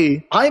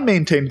 I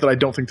maintained that I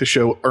don't think the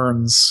show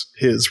earns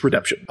his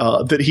redemption.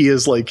 That he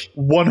is like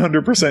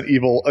 100%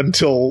 evil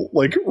until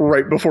like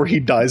right before he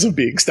dies of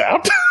being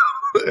stabbed.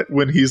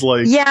 When he's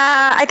like... Yeah,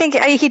 I think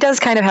he does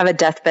kind of have a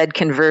deathbed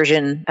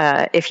conversion,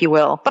 if you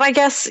will. But I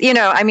guess,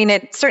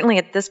 it certainly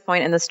at this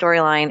point in the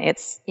storyline,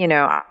 it's,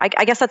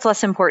 I guess that's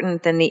less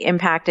important than the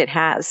impact it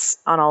has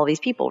on all of these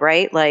people,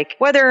 right? Like,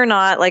 whether or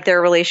not, like,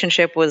 their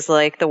relationship was,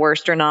 like, the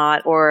worst or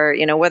not, or,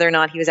 whether or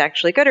not he was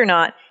actually good or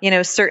not,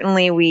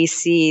 certainly we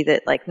see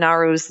that, like,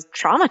 Naru's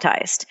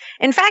traumatized.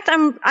 In fact,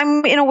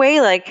 I'm in a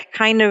way, like,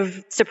 kind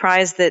of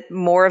surprised that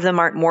more of them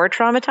aren't more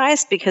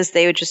traumatized, because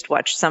they would just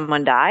watch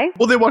someone die.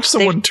 Well, they watch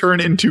someone turn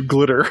into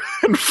glitter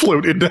and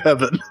float into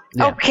heaven.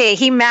 Yeah. Okay,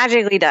 he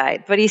magically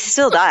died, but he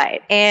still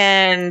died.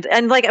 And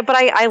like, but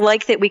I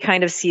like that we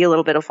kind of see a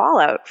little bit of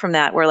fallout from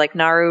that, where like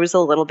Naru's a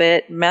little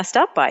bit messed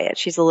up by it.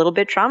 She's a little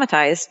bit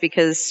traumatized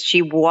because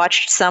she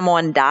watched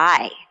someone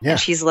die. Yeah. And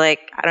she's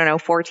like, I don't know,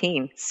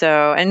 14.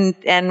 So,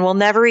 and we'll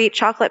never eat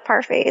chocolate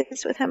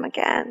parfaits with him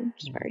again.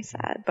 Which is very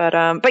sad. But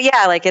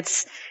yeah, like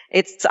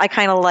I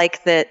kind of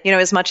like that,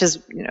 as much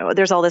as,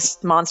 there's all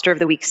this monster of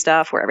the week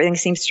stuff where everything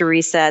seems to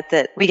reset,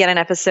 that we get an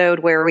episode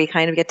where we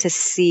kind of get to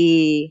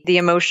see the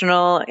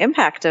emotional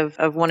impact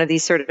of one of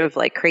these sort of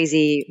like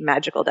crazy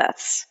magical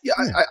deaths. Yeah,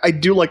 I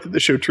do like that the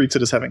show treats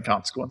it as having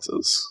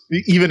consequences,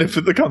 even if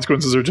the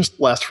consequences are just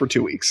last for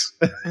 2 weeks.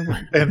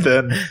 And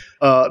then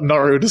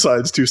Naru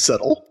decides to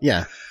settle.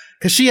 Yeah.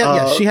 Because she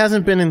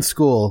hasn't been in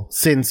school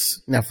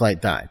since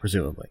Nephrite died,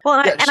 presumably. Well,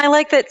 and I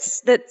like that.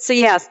 So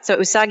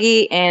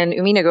Usagi and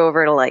Umino go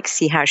over to like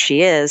see how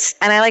she is,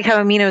 and I like how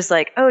Umino's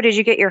like, "Oh, did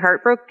you get your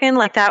heart broken?"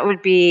 Like that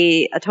would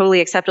be a totally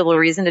acceptable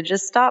reason to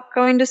just stop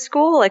going to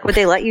school. Like, would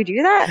they let you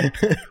do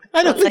that?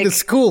 I don't think the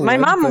school. My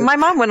mom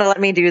wouldn't let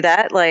me do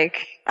that.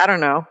 Like, I don't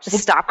know, just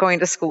stop going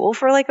to school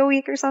for like a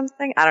week or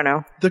something. I don't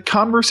know. The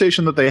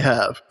conversation that they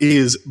have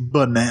is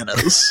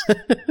bananas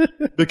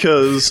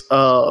because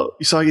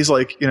Usagi's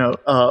like,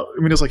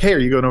 Umino's like, hey, are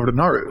you going over to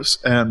Naru's?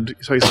 And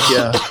Usagi's like,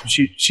 yeah,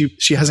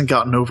 she hasn't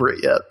gotten over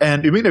it yet.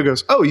 And Umino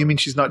goes, oh, you mean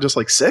she's not just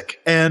like sick?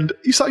 And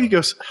Usagi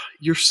goes,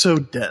 you're so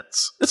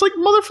dense. It's like,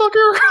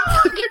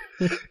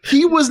 motherfucker,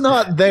 he was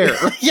not there.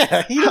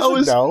 Yeah, he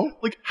doesn't know.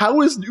 Like,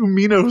 how is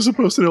Umino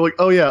supposed to know? Like,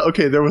 oh yeah,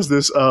 okay, there was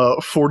this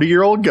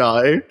 40-year-old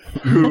guy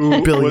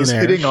who was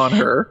hitting on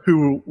her,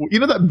 who,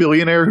 that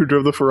billionaire who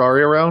drove the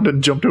Ferrari around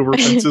and jumped over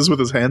fences with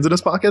his hands in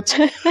his pockets?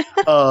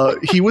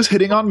 He was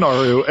hitting on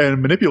Naru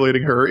and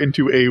manipulating her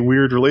into a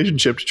weird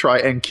relationship to try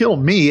and kill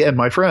me and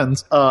my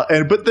friends.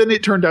 But then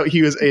it turned out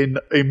he was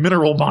a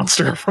mineral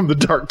monster from the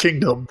Dark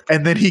Kingdom.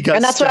 And then he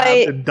got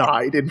stabbed and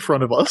died in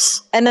front of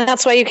us. And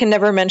that's why you can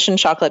never mention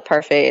chocolate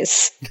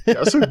parfaits.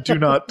 Yeah, so do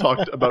not talk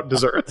about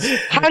desserts.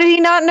 How did he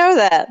not know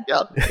that?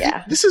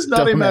 Yeah. This is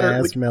not a matter.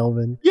 Dumbass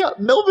Melvin. Yeah,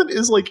 Melvin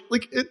is like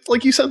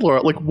you said,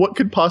 Laura. Like, what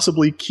could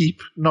possibly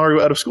keep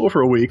Naru out of school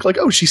for a week? Like,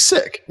 oh, she's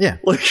sick. Yeah.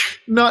 Like,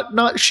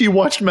 not she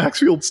watched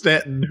Maxfield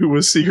Stanton, who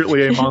was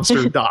secretly a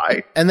monster,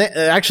 die. And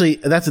actually,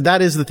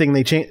 that is the thing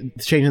they change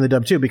in the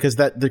dub too, because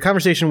that the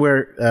conversation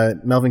where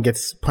Melvin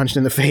gets punched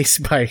in the face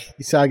by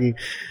Usagi,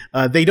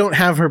 they don't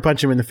have her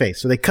punch him in the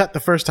face, so they cut the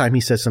first time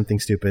he says something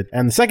stupid,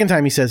 and the second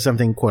time he says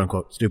something quote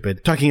unquote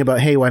stupid, talking about,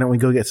 hey, why don't we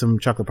go get some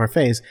chocolate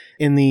parfaits?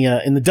 In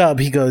the dub,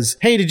 he goes,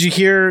 hey, did you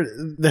hear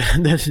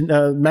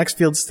that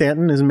Maxfield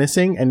Stanton is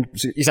missing? And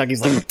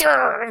Usagi's like,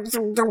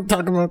 don't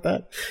talk about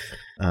that.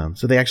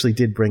 So they actually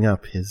did bring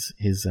up his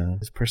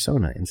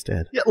persona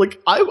instead. Yeah, like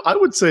I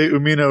would say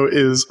Umino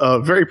is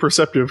very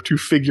perceptive to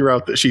figure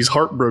out that she's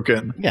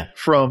heartbroken. Yeah.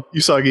 From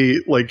Usagi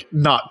like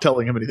not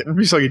telling him anything.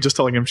 Usagi just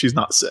telling him she's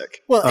not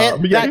sick. Well,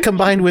 and that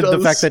combined with the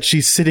fact that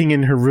she's sitting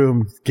in her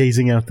room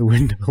gazing out the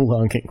window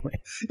longingly.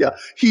 Yeah,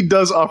 he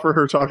does offer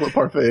her chocolate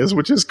parfaits,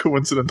 which is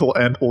coincidental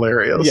and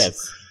hilarious.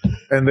 Yes.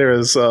 And there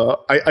is,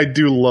 I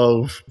do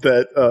love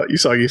that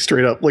Usagi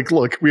straight up, like,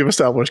 look, we have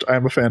established I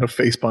am a fan of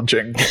face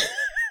punching.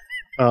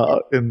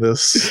 In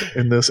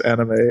this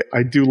anime,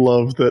 I do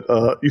love that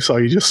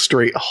Usagi just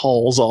straight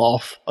hauls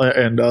off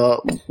and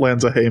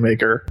lands a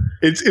haymaker.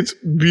 It's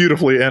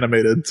beautifully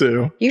animated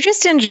too. You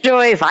just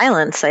enjoy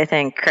violence, I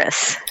think,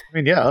 Chris. I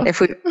mean, yeah.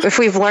 If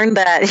we've learned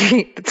that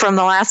from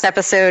the last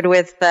episode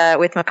with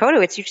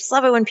Makoto, it's you just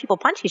love it when people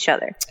punch each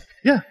other.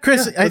 Yeah,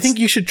 Chris, I think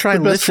you should try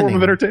the best listening. form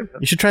of entertainment.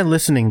 You should try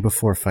listening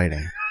before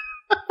fighting.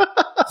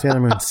 Sailor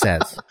Moon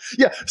says.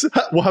 Yeah.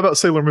 Well, how about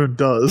Sailor Moon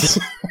does?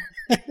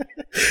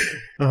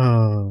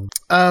 Oh.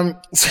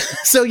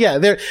 So yeah,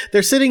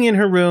 they're sitting in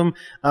her room.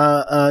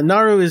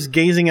 Naru is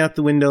gazing out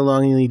the window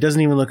longingly.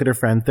 Doesn't even look at her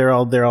friend. They're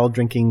all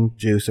drinking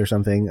juice or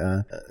something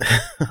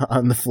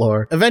on the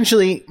floor.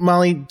 Eventually,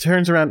 Naru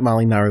turns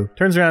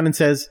around and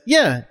says,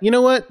 "Yeah, you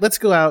know what? Let's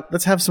go out.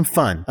 Let's have some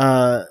fun."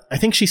 I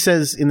think she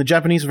says in the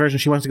Japanese version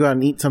she wants to go out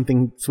and eat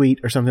something sweet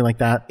or something like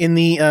that. In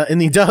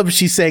the dub,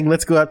 she's saying,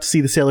 "Let's go out to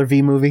see the Sailor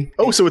V movie."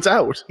 Oh, so it's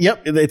out.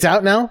 Yep, it's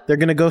out now. They're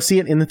gonna go see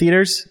it in the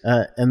theaters,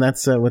 and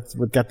that's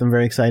what got them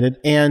very excited.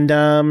 And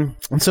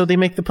so they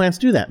make the plans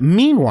to do that.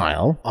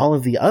 Meanwhile, all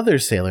of the other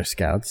Sailor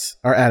Scouts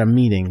are at a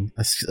meeting,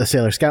 a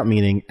Sailor Scout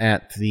meeting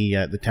at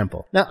the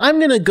temple. Now, I'm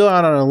gonna go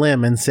out on a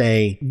limb and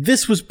say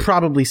this was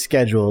probably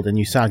scheduled, and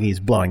Usagi is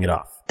blowing it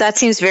off. That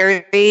seems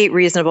very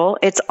reasonable.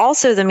 It's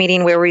also the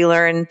meeting where we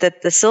learn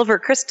that the silver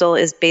crystal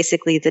is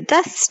basically the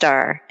Death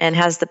Star and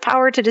has the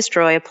power to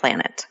destroy a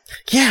planet.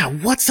 Yeah,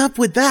 what's up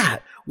with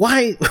that?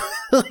 Why?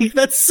 Like,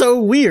 that's so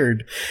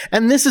weird.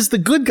 And this is the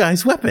good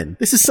guy's weapon.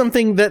 This is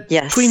something that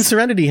Queen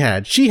Serenity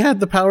had. She had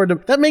the power to...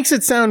 That makes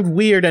it sound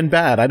weird and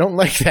bad. I don't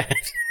like that.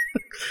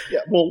 Yeah,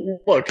 well,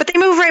 look. But they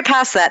move right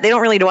past that. They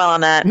don't really dwell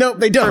on that. No,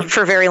 they don't.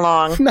 For very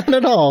long. Not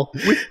at all.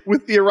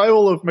 With the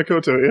arrival of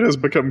Makoto, it has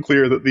become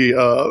clear that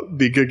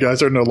the good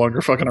guys are no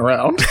longer fucking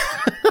around.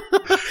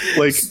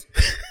 Like...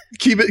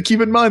 Keep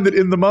in mind that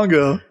in the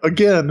manga,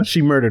 again,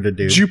 she murdered a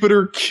dude.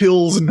 Jupiter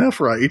kills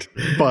Nephrite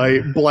by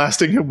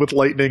blasting him with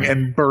lightning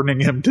and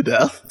burning him to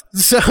death.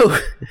 So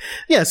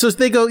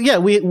they go,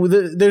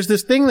 there's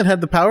this thing that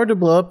had the power to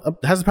blow up,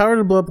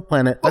 a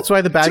planet. That's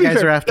why the bad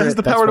guys are after it. It has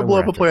the power to blow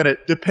up a planet,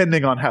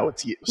 depending on how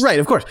it's used. Right,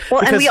 of course.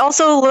 Well, and we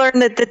also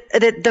learned that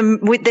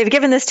they've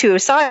given this to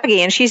Usagi,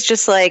 and she's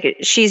just like,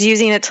 she's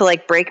using it to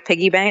like break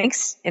piggy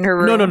banks in her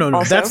room. No.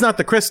 Also. That's not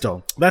the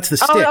crystal. That's the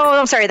stick. Oh,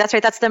 I'm sorry. That's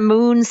right. That's the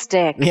moon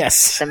stick. Yes.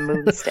 The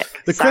moon stick.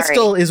 The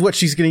crystal is what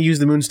she's going to use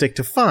the moon stick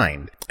to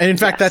find. And in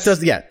fact, that does,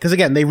 because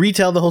again, they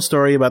retell the whole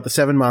story about the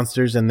 7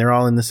 monsters, and they're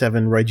all in the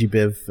 7 Roiji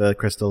Biv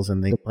crystals,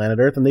 and they planet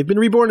Earth, and they've been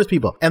reborn as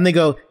people. And they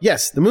go,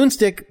 yes, the moon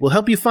stick will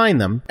help you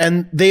find them.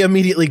 And they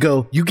immediately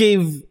go, you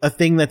gave a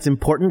thing that's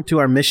important to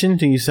our mission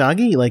to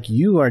Usagi? Like,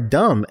 you are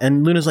dumb.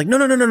 And Luna's like,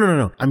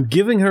 no. I'm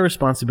giving her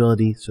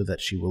responsibility so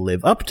that she will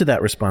live up to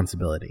that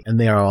responsibility. And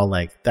they are all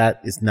like, that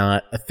is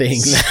not a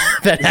thing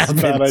that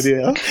happens. Bad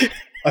idea.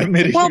 I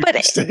made a huge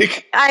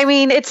mistake. I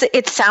mean,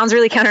 it sounds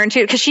really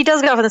counterintuitive because she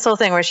does go off on this whole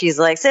thing where she's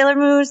like, Sailor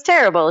Moon's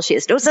terrible. She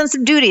has no sense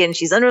of duty and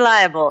she's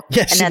unreliable.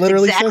 Yeah, and that's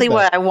exactly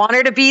what I want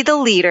her to be, the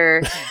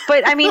leader.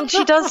 But I mean,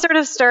 she does sort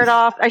of start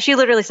off. She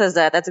literally says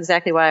that. That's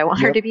exactly why I want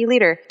her to be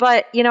leader.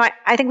 But you know,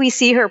 I think we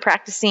see her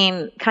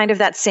practicing kind of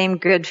that same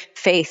good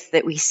faith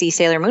that we see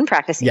Sailor Moon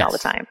practicing all the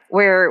time,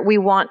 where we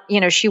want,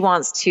 she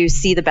wants to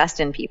see the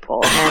best in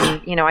people,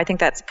 and I think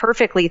that's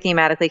perfectly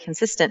thematically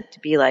consistent to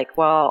be like,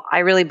 well, I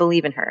really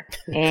believe in her.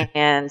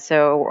 And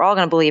so we're all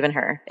going to believe in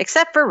her,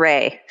 except for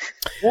Rei.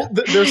 Well,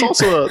 there's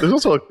also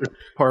a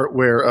part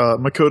where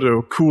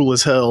Makoto, cool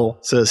as hell,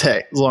 says,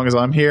 "Hey, as long as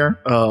I'm here,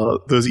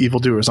 those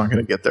evildoers aren't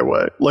going to get their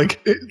way."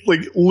 Like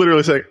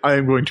literally saying, "I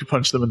am going to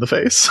punch them in the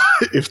face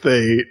if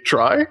they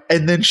try."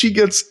 And then she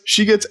gets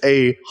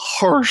a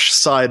harsh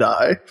side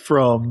eye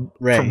from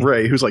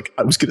Rei, who's like,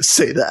 "I was going to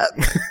say that."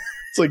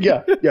 It's like,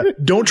 yeah.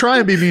 Don't try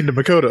and be mean to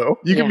Makoto.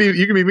 You can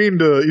be mean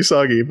to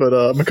Usagi, but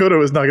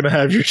Makoto is not going to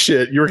have your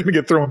shit. You're going to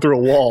get thrown through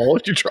a wall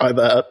if you try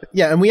that.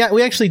 Yeah, and we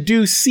actually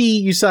do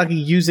see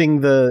Usagi using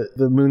the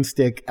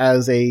moonstick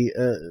as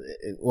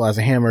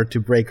a hammer to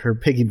break her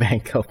piggy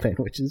bank open,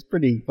 which is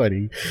pretty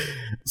funny.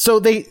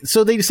 So they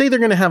say they're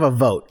going to have a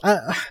vote,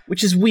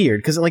 which is weird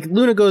because like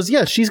Luna goes,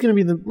 yeah, she's going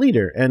to be the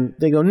leader, and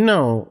they go,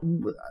 no,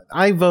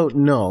 I vote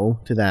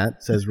no to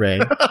that, says Ray.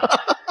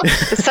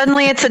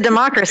 Suddenly it's a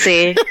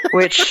democracy,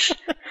 but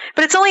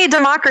it's only a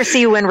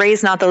democracy when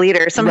Ray's not the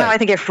leader. Somehow I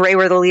think if Ray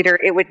were the leader,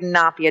 it would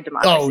not be a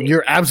democracy. Oh,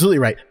 you're absolutely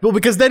right. Well,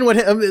 because then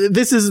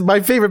this is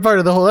my favorite part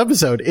of the whole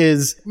episode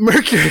is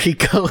Mercury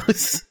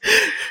goes,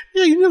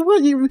 yeah, you know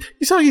what?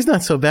 Usagi's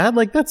not so bad.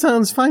 Like, that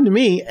sounds fine to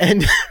me.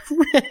 And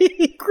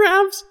Ray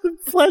grabs the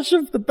flesh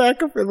of the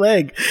back of her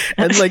leg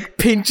and like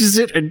pinches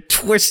it and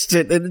twists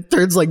it and it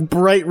turns like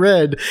bright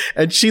red.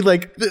 And she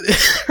like,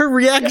 her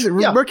reaction,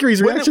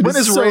 Mercury's reaction when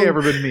has Ray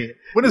ever been mean?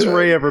 When has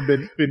Ray ever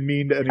been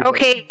mean to anybody?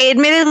 Okay,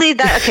 admittedly,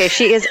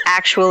 she is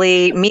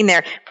actually mean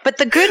there. But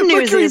the good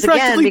news Mercury is,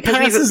 again, because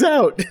passes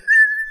out.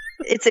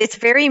 It's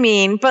very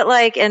mean, but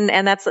like, and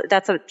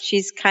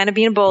she's kind of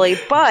being a bully,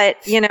 but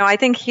you know, I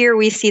think here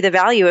we see the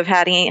value of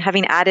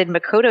having added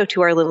Makoto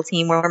to our little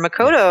team, where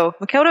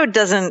Makoto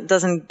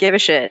doesn't give a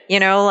shit,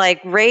 you know,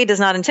 like Ray does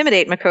not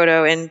intimidate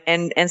Makoto,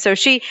 and so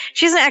she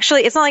doesn't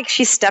actually, it's not like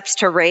she steps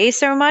to Ray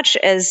so much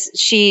as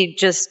she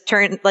just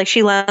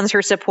she lends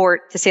her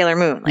support to Sailor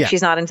Moon, like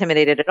she's not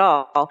intimidated at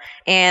all,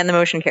 and the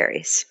motion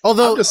carries.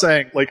 Although I'm just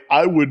saying, like,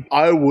 I would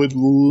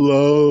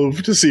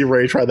love to see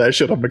Ray try that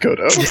shit on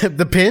Makoto.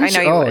 The pinch.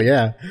 Would.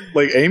 Yeah.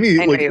 Like Amy,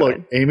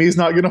 Amy's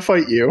not going to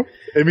fight you.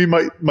 Amy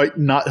might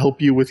not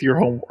help you with your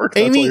homework.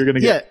 That's all you're going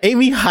to get. Yeah,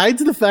 Amy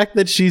hides the fact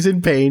that she's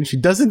in pain. She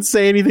doesn't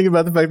say anything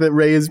about the fact that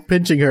Ray is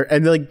pinching her.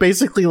 And like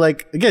basically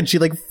like, again, she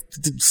like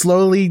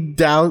slowly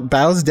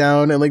bows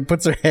down and like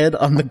puts her head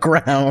on the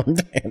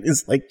ground and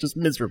is like just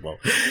miserable.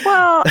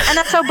 Well, and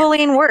that's how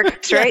bullying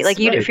works, right? Like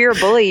if you're a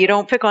bully, you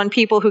don't pick on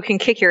people who can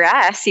kick your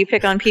ass. You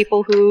pick on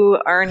people who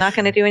are not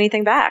going to do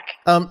anything back.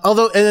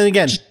 Although, and then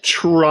again, just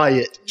try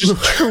it.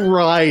 Just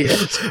try it.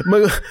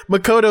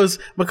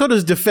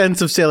 Makoto's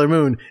defense of Sailor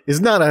Moon is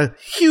not a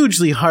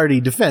hugely hearty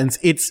defense.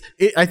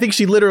 I think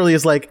she literally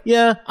is like,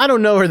 yeah, I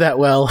don't know her that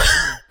well,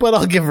 but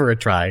I'll give her a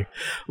try.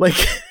 Like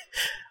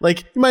we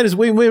might as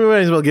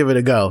well give it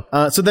a go.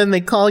 So then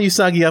they call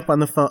Usagi up on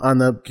the phone, on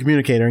the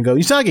communicator, and go,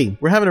 Usagi,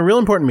 we're having a real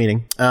important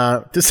meeting,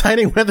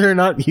 deciding whether or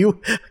not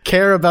you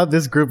care about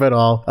this group at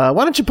all.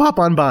 Why don't you pop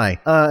on by?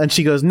 And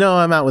she goes, no,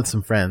 I'm out with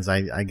some friends.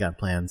 I got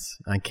plans.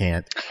 I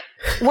can't.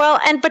 Well,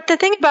 but the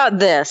thing about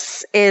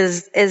this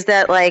is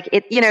that like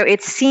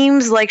it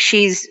seems like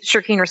she's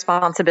shirking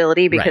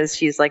responsibility because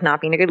she's like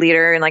not being a good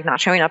leader and like not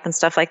showing up and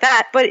stuff like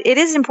that. But it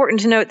is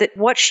important to note that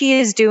what she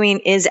is doing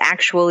is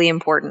actually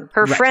important.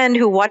 Her friend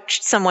who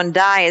watched someone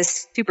die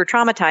is super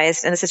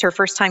traumatized, and this is her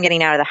first time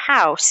getting out of the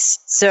house.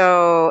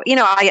 So, you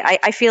know,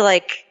 I feel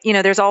like, you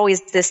know, there's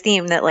always this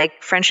theme that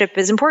like friendship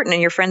is important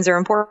and your friends are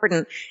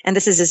important. And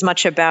this is as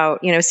much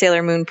about, you know,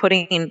 Sailor Moon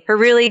putting her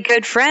really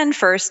good friend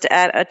first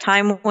at a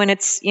time when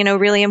it's, you know,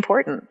 really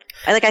important.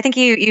 I think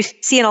you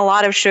see in a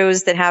lot of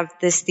shows that have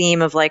this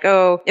theme of like,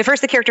 oh, at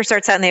first the character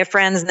starts out and they have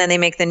friends and then they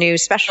make the new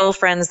special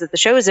friends that the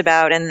show is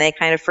about and they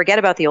kind of forget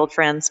about the old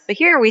friends. But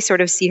here we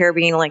sort of see her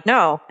being like,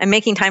 no, I'm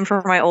making time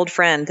for my old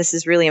friend. This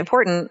is really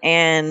important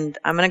and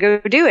I'm going to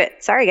go do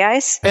it. Sorry,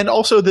 guys. And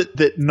also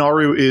that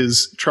Naru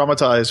is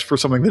traumatized for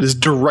something that is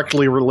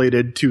directly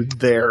related to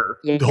their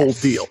whole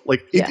deal.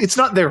 Like it's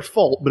not their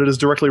fault, but it is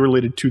directly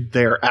related to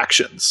their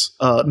actions.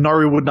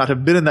 Naru would not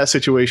have been in that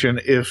situation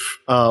if,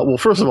 well,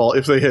 first of all,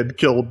 if they had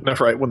killed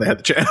Nephrite when they had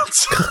the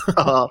chance,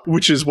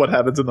 which is what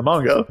happens in the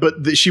manga.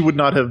 But she would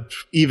not have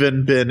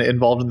even been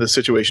involved in this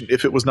situation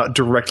if it was not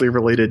directly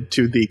related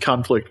to the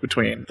conflict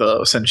between the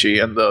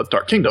Senshi and the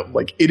Dark Kingdom.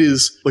 Like it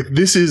is, like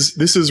this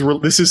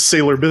is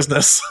Sailor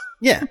business.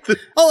 Yeah.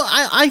 Oh,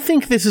 I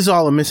think this is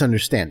all a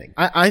misunderstanding.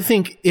 I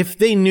think if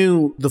they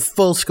knew the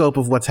full scope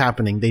of what's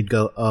happening, they'd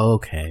go, oh,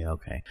 okay.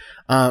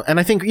 And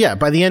I think,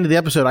 by the end of the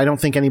episode, I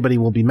don't think anybody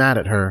will be mad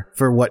at her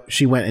for what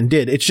she went and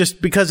did. It's just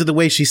because of the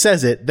way she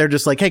says it, they're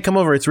just like, hey, come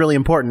over, it's really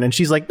important. And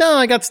she's like, no,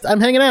 I'm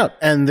hanging out.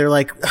 And they're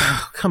like,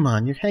 oh, come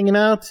on, you're hanging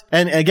out?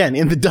 And again,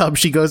 in the dub,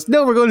 she goes,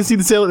 no, we're going to see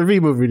the Sailor V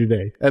movie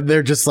today. And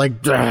they're just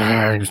like,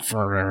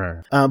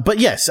 but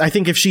yes, I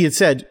think if she had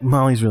said,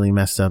 Molly's really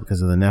messed up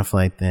because of the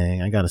Nephrite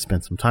thing, I got to spend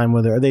some time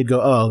with her, they'd go,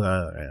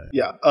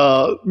 yeah.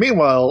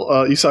 Meanwhile,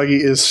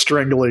 Usagi is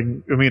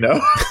strangling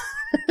Umino.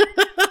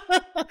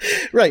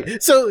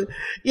 Right. So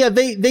yeah,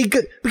 they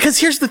go, because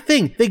here's the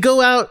thing: they go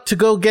out to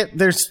go get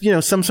their,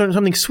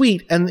 something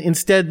sweet, and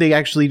instead they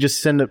actually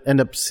just end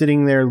up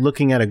sitting there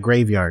looking at a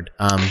graveyard.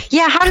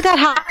 Yeah, how did that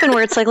happen?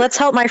 Where it's like, let's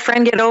help my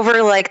friend get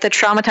over like the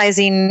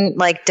traumatizing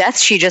like death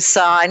she just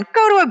saw, and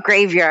go to a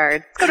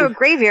graveyard. Go to a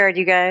graveyard,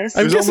 you guys.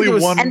 There's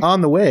only one on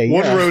the way.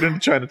 One road into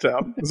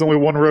Chinatown. There's only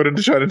one road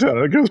into Chinatown,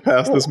 and it goes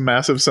past this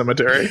massive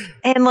cemetery.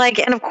 And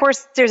of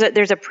course, there's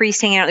a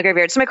priest hanging out in the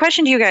graveyard. So my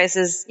question to you guys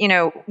is,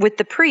 with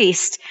the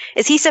priest,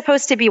 Is he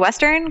supposed to be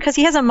Western? Because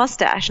he has a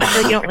mustache. I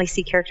feel like you don't really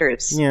see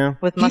characters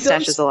with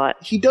mustaches a lot.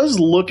 He does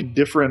look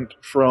different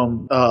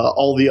from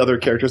all the other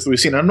characters that we've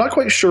seen. I'm not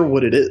quite sure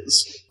what it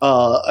is.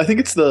 I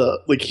think it's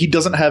he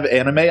doesn't have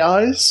anime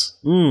eyes.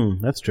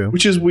 That's true.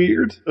 Which is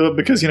weird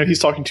because, he's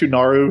talking to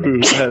Naru,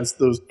 who has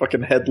those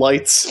fucking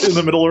headlights in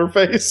the middle of her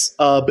face.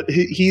 But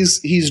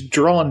he's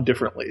drawn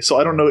differently. So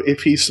I don't know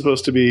if he's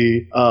supposed to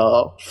be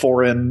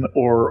foreign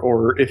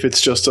or if it's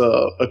just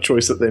a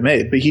choice that they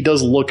made. But he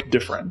does look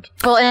different.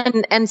 Well,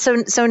 and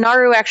so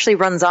Naru actually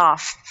runs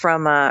off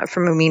from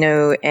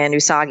Umino and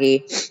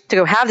Usagi to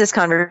go have this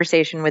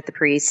conversation with the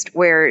priest,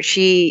 where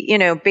she,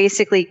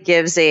 basically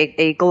gives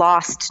a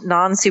glossed,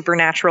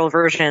 non-supernatural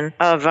version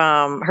of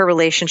her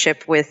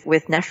relationship with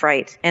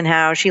Nephrite and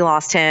how she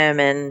lost him,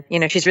 and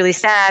she's really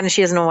sad and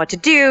she doesn't know what to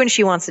do and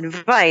she wants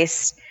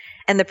advice.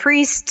 And the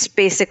priest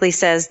basically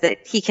says that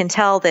he can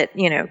tell that,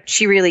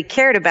 she really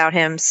cared about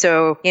him.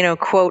 So,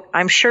 quote,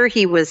 "I'm sure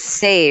he was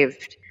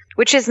saved,"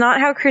 which is not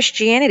how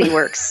Christianity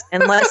works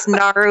unless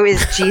Naru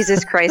is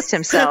Jesus Christ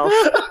himself.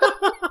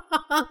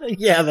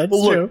 Yeah, that's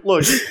true.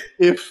 Look,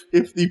 if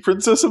the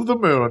Princess of the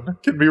Moon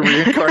can be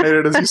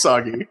reincarnated as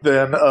Usagi,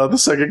 then the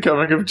second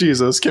coming of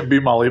Jesus can be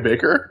Molly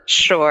Baker.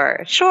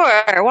 Sure.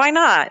 Why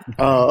not?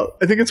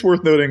 I think it's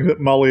worth noting that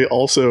Molly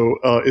also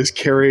is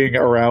carrying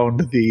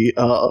around the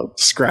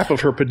scrap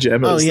of her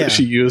pajamas that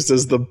she used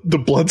as the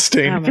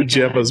bloodstained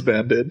pajamas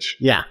bandage.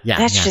 Yeah.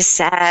 That's just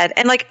sad.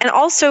 And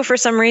also for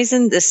some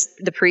reason,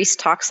 the priest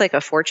talks like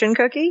a fortune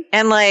cookie,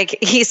 and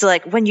he's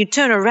like, "When you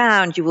turn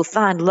around, you will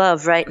find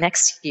love right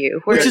next to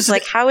you." Which is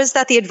how is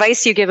that the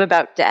advice you give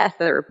about death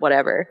or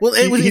whatever? Well,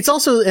 it's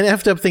also an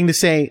effed up thing to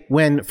say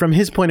when, from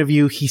his point of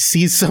view, he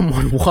sees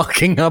someone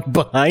walking up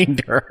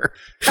behind her.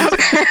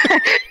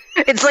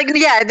 It's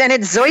then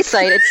it's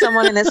Zoisite. It's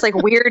someone in this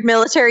weird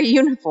military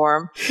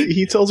uniform.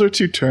 He tells her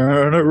to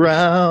turn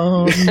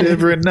around.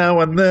 Every now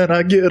and then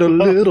I get a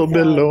little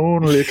bit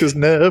lonely because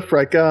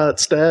Nephrite got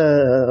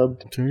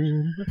stabbed.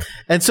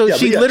 And so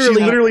she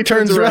literally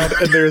turns around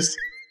and there's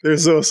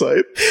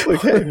Zoisite.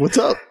 Hey, what's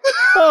up?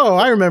 Oh,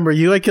 I remember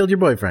you. I killed your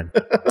boyfriend.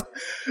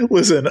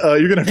 Listen,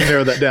 you're going to have to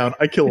narrow that down.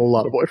 I kill a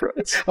lot of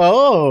boyfriends.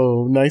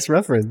 Oh, nice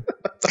reference.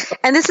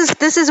 And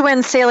this is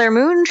when Sailor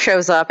Moon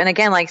shows up and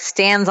again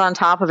stands on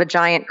top of a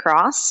giant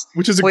cross.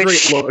 Which is a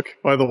great look,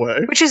 by the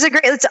way.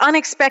 It's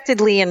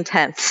unexpectedly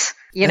intense.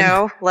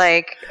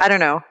 I don't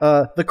know.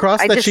 The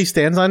cross she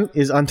stands on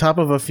is on top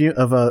of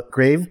a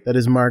grave that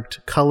is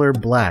marked color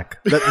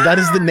black. That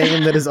is the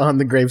name that is on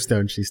the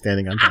gravestone she's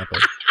standing on top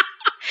of.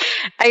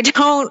 I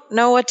don't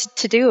know what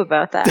to do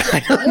about that.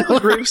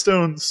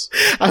 Gravestones.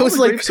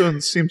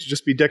 Gravestones seem to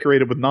just be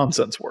decorated with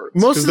nonsense words.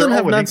 Most of them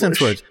have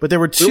nonsense words, but there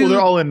were two. They're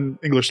all in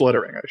English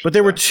lettering. But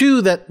there were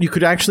two that you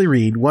could actually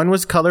read. One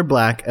was color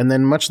black, and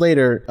then much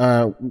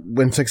later,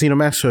 when Tuxedo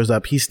Mask shows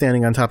up, he's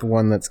standing on top of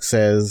one that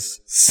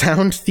says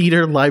 "Sound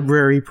Theater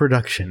Library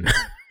Production."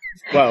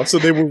 Wow, so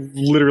they were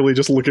literally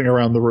just looking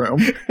around the room.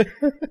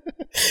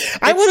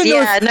 I want to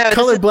know if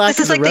color black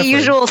is the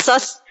usual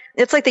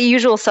It's like the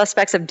usual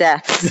suspects of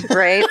death,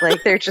 right?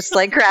 They're just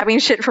grabbing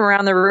shit from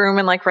around the room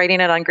and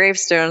writing it on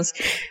gravestones,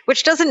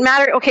 which doesn't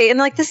matter. Okay,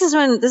 and this is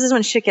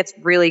when shit gets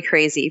really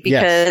crazy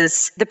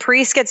because the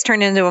priest gets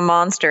turned into a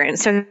monster, and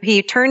so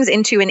he turns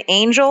into an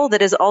angel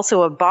that is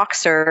also a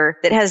boxer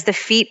that has the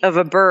feet of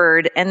a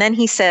bird, and then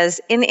he says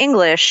in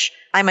English,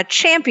 "I'm a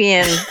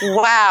champion."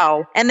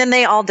 Wow. And then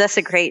they all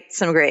desecrate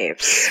some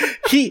graves.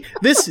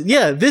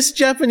 This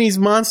Japanese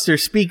monster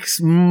speaks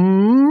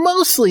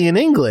mostly in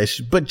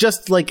English, but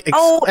just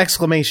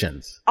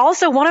exclamations.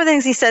 Also, one of the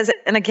things he says,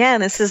 and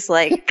again, this is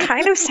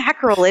kind of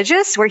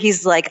sacrilegious, where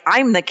he's like,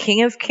 "I'm the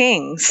king of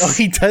kings." Oh,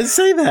 he does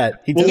say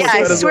that. He does. Yeah,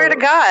 I swear to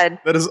God.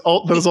 That is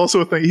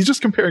also a thing. He's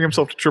just comparing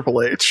himself to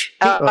Triple H.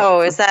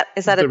 Does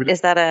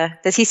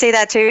he say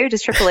that too?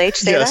 Does Triple H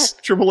say that? Yes,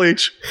 Triple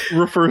H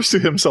refers to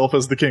himself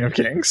as the king of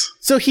kings.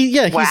 So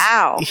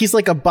he's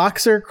like a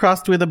boxer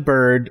crossed with a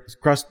bird,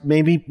 crossed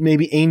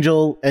maybe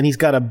angel, and he's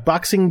got a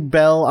boxing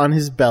bell on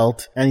his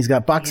belt, and he's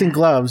got boxing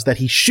gloves that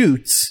he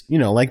shoots,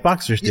 like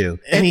boxers do.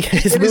 And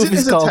his move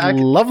is called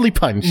Lovely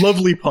Punch.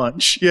 Lovely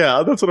Punch.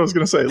 Yeah, that's what I was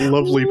going to say.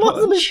 Lovely Punch.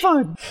 Lovely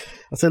Punch.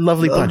 I said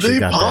Lovely Punch.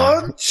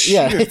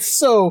 Yeah, it's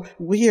so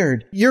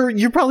weird.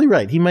 You're probably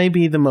right. He might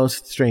be the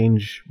most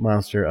strange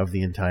monster of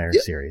the entire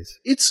series.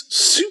 It's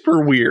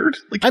super weird.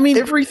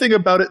 Everything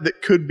about it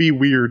that could be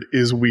weird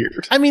is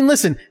weird.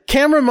 Listen,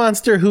 Camera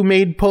Monster, who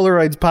made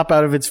Polaroids pop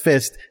out of its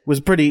fist, was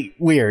pretty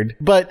weird,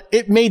 but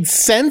it made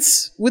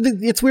sense with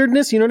its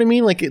weirdness. You know what I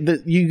mean?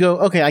 You go,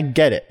 okay, I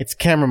get it. It's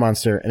Camera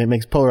Monster, and it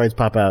makes Polaroids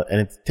pop out,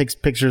 and it takes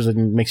pictures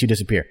and makes you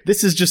disappear.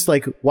 This is just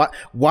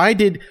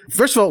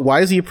first of all, why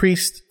is he a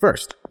priest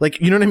first?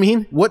 You know what I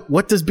mean?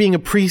 What does being a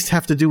priest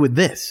have to do with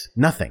this?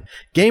 Nothing.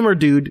 Gamer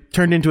dude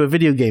turned into a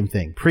video game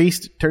thing.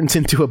 Priest turns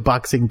into a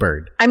boxing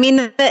bird.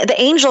 The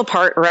angel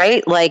part,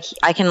 right? I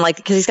can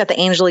because he's got the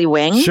angel-y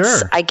wings.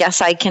 Sure. I guess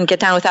I can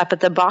get down with that, but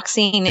the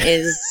boxing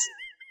is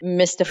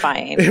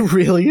mystifying. It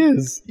really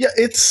is. Yeah,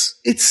 it's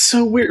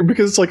so weird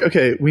because it's like,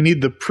 okay, we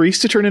need the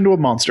priest to turn into a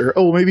monster.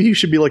 Oh, maybe he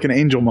should be like an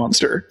angel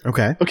monster.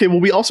 Okay. Okay, well,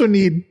 we also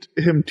need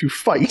him to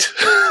fight.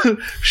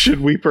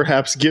 Should we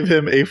perhaps give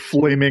him a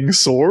flaming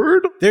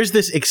sword? There's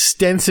this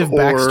extensive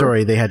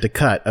backstory they had to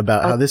cut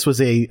about how this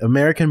was a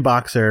American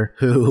boxer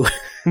who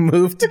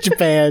moved to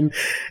Japan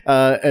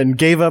and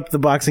gave up the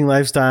boxing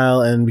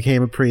lifestyle and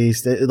became a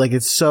priest.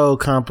 It's so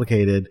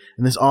complicated,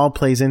 and this all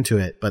plays into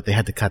it, but they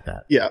had to cut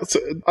that. Yeah, so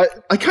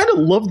I kind of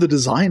love the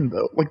design,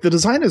 though. Like, the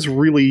design is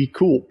really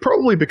cool,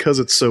 probably because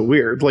it's so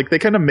weird. Like, they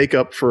kind of make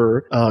up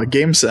for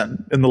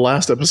Gamesen in the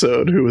last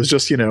episode, who was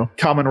just,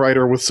 Kamen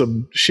Rider with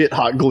some shit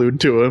hot glued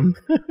to him.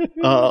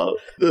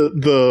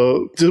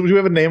 Do we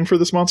have a name for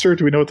this monster?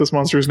 Do we know what this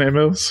monster's name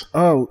is?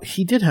 Oh,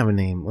 he did have a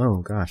name. Oh,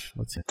 gosh.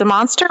 What's it? The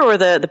monster or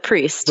the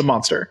priest? The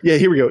monster. Yeah,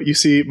 here we go. You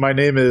see, my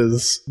name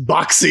is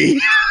Boxy.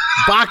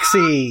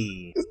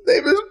 Boxy! His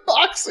name is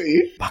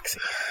Boxy. Boxy.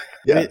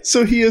 Yeah,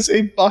 so he is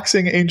a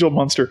boxing angel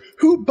monster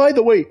who, by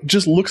the way,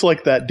 just looks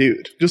like that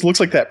dude. Just looks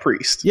like that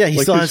priest. Yeah, he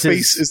still his has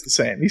face is the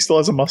same. He still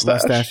has a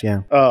mustache.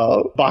 Yeah.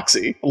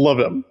 Boxy. Love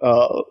him.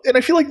 And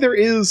I feel like there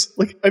is,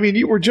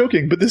 you were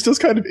joking, but this does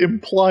kind of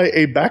imply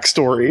a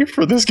backstory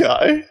for this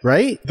guy.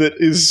 Right? That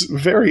is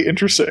very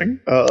interesting.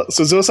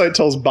 So Zoisite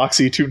tells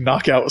Boxy to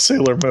knock out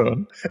Sailor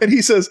Moon. And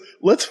he says,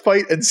 let's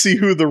fight and see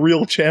who the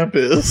real champ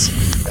is.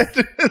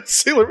 And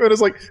Sailor Moon is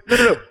like,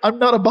 no, I'm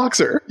not a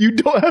boxer. You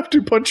don't have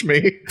to punch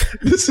me.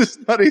 This is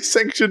not a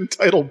sanctioned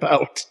title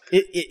bout.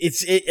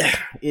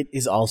 It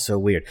is also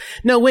weird.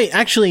 No, wait,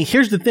 actually,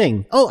 here's the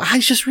thing. Oh, I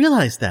just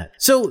realized that.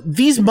 So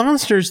these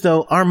monsters,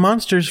 though, are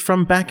monsters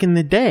from back in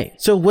the day.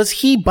 So was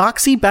he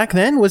Boxy back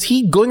then? Was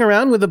he going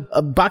around with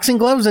a boxing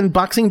gloves and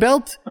boxing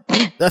belt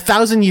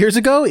 1,000 years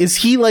ago? Is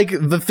he like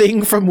the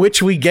thing from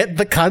which we get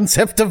the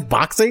concept of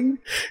boxing?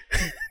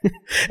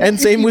 And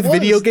same with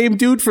Video Game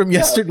Dude from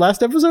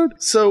last episode?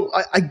 So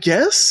I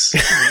guess...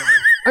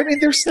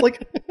 there's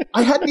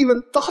I hadn't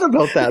even thought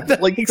about that.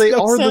 But, they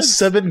are the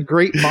 7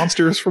 great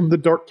monsters from the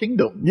Dark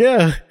Kingdom.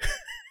 Yeah.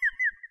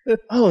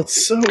 Oh,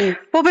 it's so...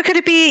 Well, but could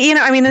it be,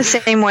 the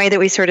same way that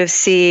we sort of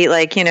see,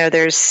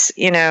 there's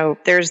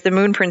the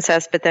Moon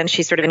Princess, but then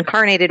she's sort of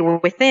incarnated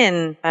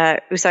within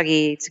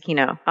Usagi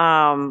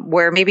Tsukino,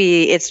 where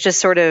maybe it's just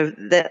sort of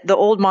the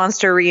old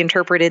monster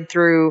reinterpreted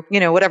through,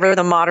 whatever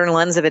the modern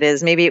lens of it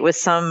is. Maybe it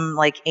was some,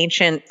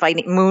 ancient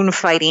moon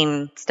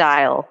fighting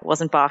style. It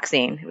wasn't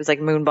boxing. It was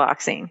moon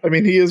boxing.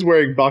 He is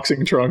wearing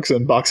boxing trunks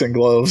and boxing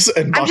gloves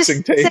and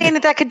boxing tape. I'm just saying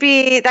that could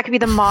be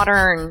the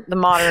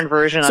modern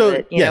version of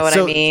it. You know what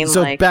I mean?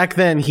 So back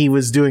then he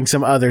was doing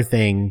some other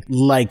thing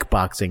like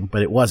boxing,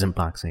 but it wasn't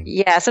boxing.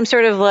 Yeah, some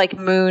sort of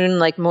moon,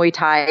 Muay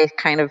Thai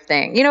kind of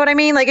thing. You know what I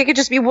mean? It could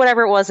just be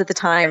whatever it was at the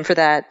time for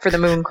the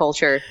moon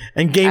culture.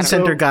 And Game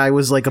Center guy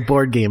was like a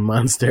board game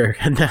monster,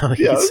 and now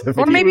he's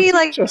or maybe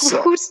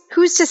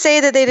who's to say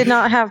that they did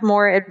not have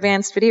more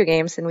advanced video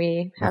games than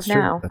we have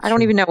now? I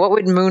don't even know, what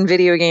would moon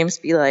video games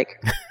be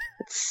like.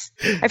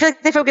 I feel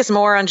like they focus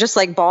more on just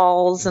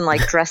balls and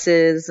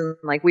dresses and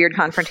weird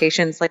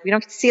confrontations. We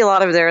don't get to see a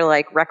lot of their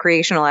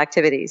recreational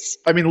activities.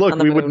 Look,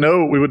 we would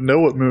know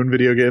what moon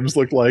video games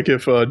looked like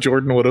if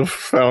Jordan would have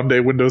found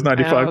a Windows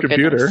 95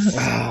 computer.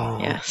 Oh.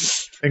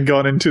 Yes. And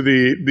gone into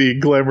the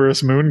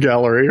glamorous moon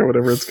gallery or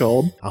whatever it's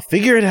called. I'll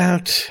figure it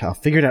out.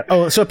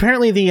 Oh, so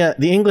apparently the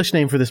English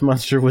name for this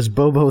monster was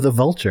Bobo the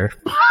Vulture.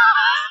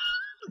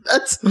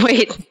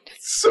 Wait.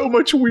 So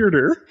much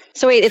weirder.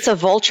 So wait, it's a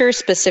vulture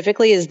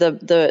specifically is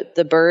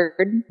the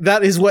bird?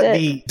 That is what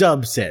the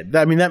dub said.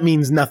 That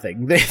means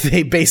nothing.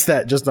 They base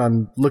that just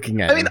on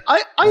looking at it.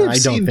 I have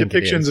seen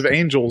depictions of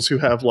angels who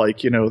have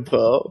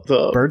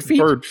the bird feet?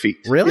 Bird feet.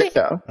 Really?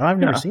 Yeah. Oh, I've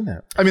never seen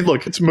that.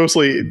 Look, it's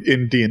mostly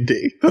in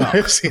D&D that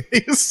I've seen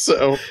these,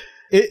 so...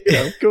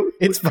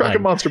 It's crack fine. A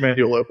monster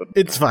manual open.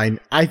 It's fine.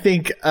 I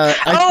think.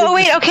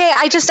 Wait. Okay.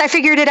 I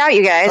figured it out,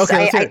 you guys.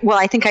 Okay,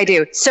 I think I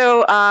do.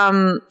 So,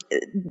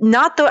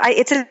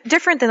 it's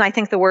different than I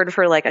think the word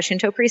for a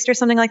Shinto priest or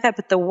something like that.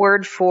 But the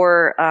word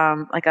for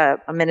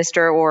a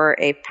minister or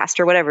a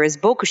pastor, whatever, is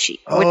bokushi,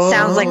 which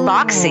sounds like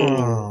boxy.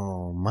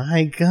 Oh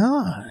my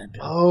god.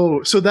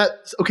 Oh, so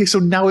so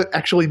now it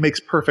actually makes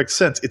perfect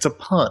sense. It's a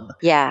pun.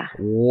 Yeah.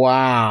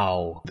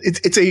 Wow.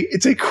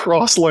 It's a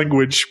cross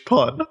language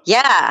pun.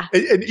 Yeah.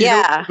 And you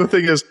know, the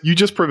thing is, you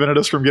just prevented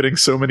us from getting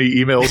so many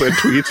emails and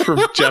tweets from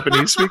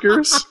Japanese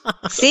speakers.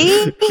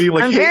 See?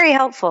 I'm very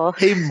helpful.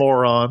 Hey,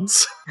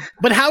 morons.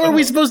 But how are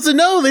we supposed to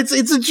know?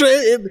 She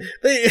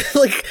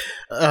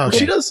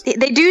does.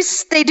 They do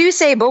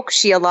say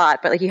bokushi a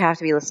lot, but you have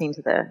to be listening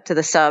to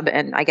the sub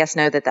and I guess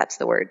know that that's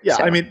the word. Yeah,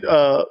 so.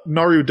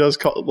 Naru does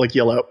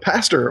yell out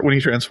pastor when he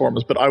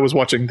transforms, but I was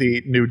watching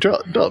the new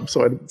dub,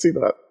 so I didn't see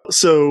that.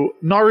 So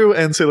Naru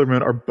and Sailor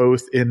Moon are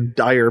both in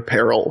dire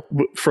peril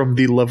from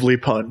the lovely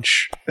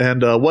punch.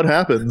 And what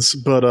happens?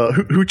 But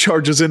who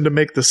charges in to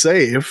make the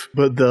save?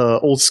 But the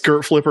old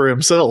skirt flipper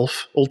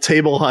himself, old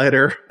table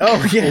hider.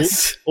 Oh,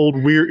 yes. Old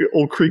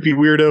creepy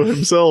weirdo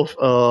himself,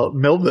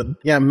 Melvin.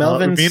 Yeah,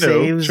 Melvin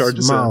Umino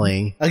saves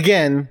Molly.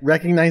 Again,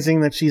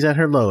 recognizing that she's at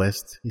her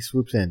lowest, he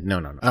swoops in.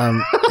 No. I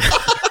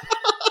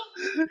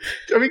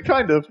mean,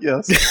 kind of,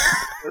 yes.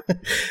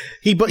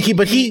 He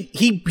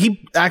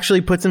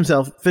actually puts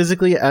himself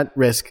physically at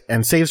risk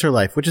and saves her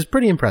life, which is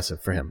pretty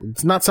impressive for him.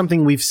 It's not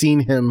something we've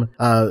seen him.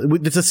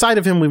 It's a side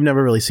of him we've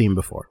never really seen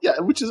before. Yeah,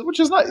 which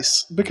is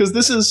nice because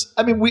this is.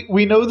 I mean,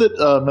 we know that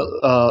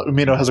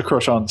Umino has a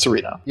crush on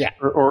Serena. Yeah,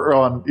 or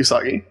on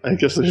Usagi. I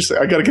guess I should say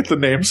I got to get the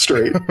names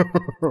straight.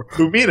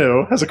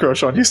 Umino has a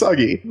crush on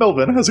Usagi.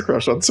 Melvin has a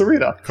crush on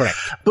Serena. Correct.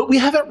 But we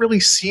haven't really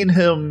seen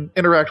him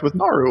interact with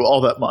Naru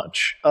all that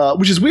much,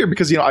 which is weird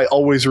because I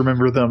always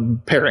remember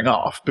them pairing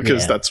off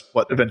because that's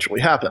what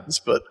eventually happens.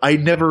 But I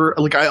never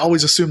I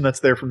always assume that's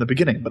there from the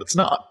beginning, but it's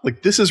not.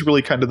 Like this is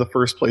really kind of the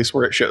first place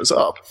where it shows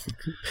up.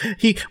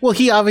 He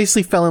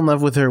obviously fell in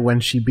love with her when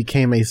she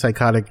became a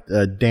psychotic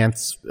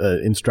dance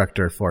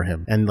instructor for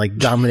him and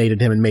dominated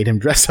him and made him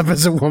dress up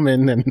as a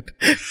woman and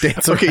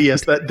dance. Okay,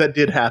 yes, that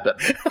did happen.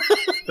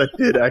 That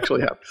did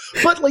actually happen.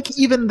 But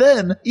even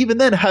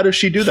then, how does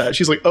she do that?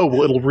 She's like, oh,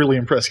 well, it'll really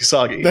impress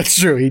Usagi. That's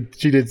true.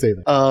 She did say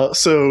that.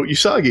 So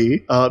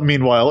Usagi,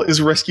 meanwhile,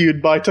 is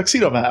rescued by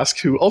Tuxedo Mask,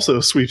 who also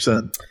sweeps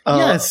in.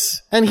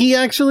 Yes, and he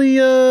actually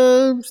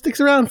sticks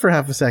around for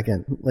half a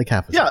second.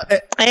 Yeah.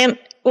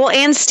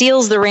 And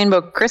steals the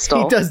rainbow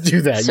crystal. He does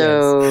do that.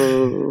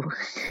 So,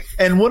 yes.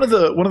 And one of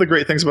the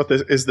great things about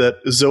this is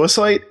that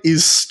Zoisite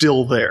is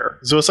still there.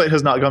 Zoisite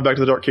has not gone back to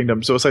the Dark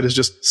Kingdom. Zoisite is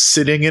just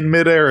sitting in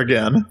midair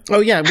again. Oh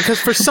yeah, because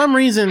for some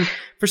reason,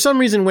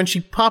 when she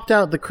popped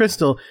out the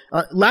crystal,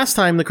 last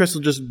time the crystal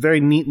just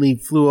very neatly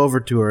flew over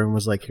to her and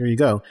was like, "Here you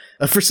go."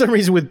 For some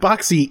reason, with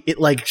Boxy,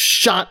 it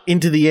shot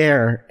into the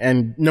air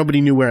and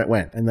nobody knew where it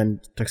went. And then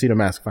Tuxedo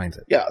Mask finds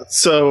it. Yeah.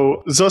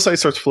 So Zoisite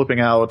starts flipping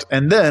out,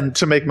 and then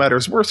to make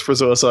matters worse for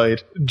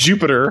Zoisite,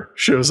 Jupiter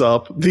shows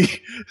up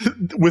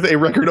with a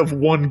record of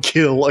 1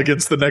 kill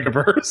against the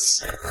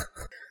Negaverse.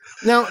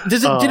 Now,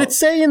 did it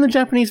say in the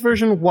Japanese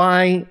version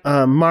why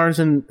Mars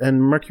and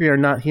Mercury are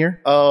not here?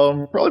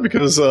 Probably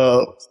because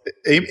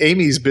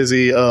Amy's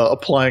busy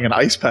applying an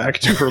ice pack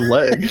to her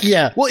leg.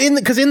 Yeah, well, in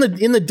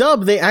the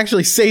dub they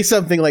actually say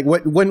something like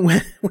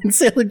when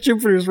Sailor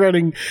Jupiter is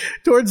running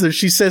towards her,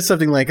 she says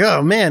something like,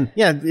 "Oh man,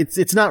 yeah,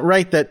 it's not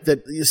right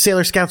that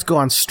Sailor Scouts go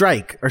on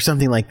strike," or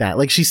something like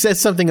that. She says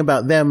something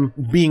about them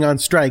being on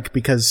strike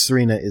because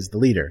Serena is the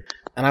leader.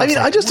 And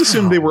I just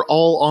assumed they were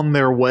all on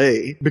their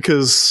way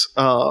because,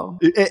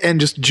 and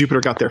just Jupiter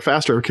got there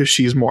faster because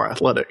she's more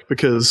athletic.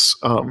 Because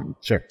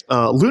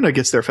Luna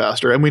gets there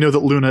faster, and we know that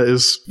Luna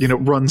is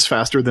runs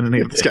faster than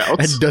any of the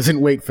scouts and doesn't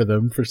wait for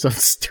them for some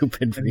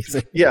stupid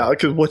reason. Yeah,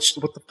 because what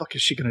the fuck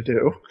is she gonna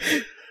do?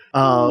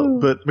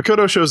 But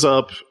Makoto shows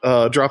up,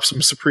 drops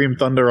some Supreme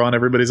Thunder on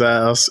everybody's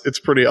ass. It's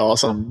pretty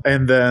awesome.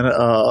 And then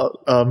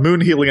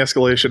moon healing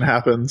escalation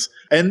happens.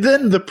 And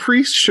then the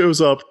priest shows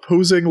up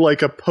posing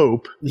like a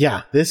pope.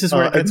 Yeah, this is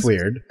where it gets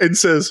weird. And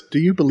says, "Do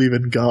you believe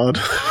in God?"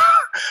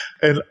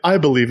 And I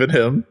believe in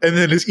him. And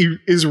then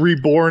is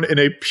reborn in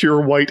a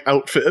pure white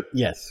outfit.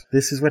 Yes,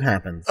 this is what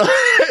happens.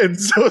 And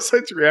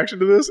Zoisite's reaction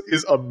to this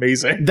is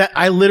amazing. That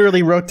I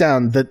literally wrote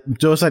down that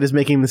Zoisite is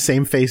making the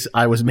same face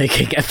I was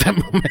making at that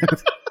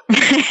moment.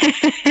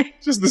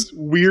 Just this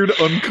weird,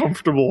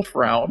 uncomfortable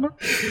frown.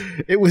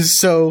 It was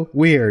so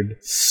weird.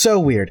 So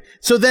weird.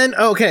 So then,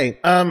 okay,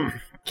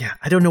 yeah,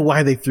 I don't know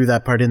why they threw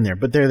that part in there,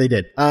 but there they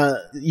did.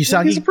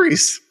 Usagi. He's a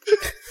priest.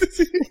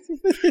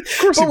 Of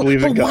course he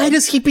believes in God. Why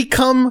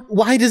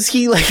does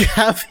he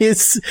have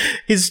his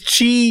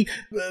chi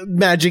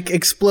magic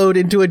explode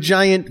into a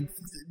giant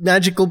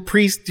magical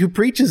priest who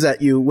preaches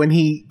at you when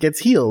he gets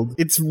healed?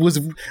 You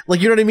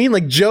know what I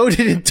mean? Joe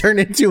didn't turn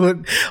into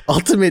an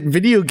ultimate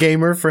video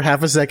gamer for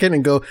half a second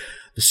and go,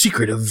 "The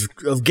secret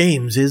of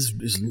games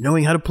is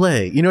knowing how to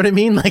play." You know what I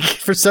mean?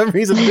 For some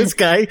reason, this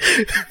guy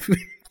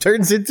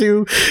turns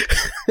into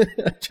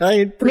a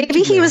giant priest.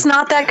 Maybe he was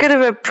not that good of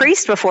a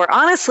priest before.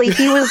 Honestly,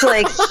 he was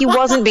he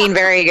wasn't being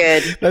very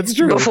good. That's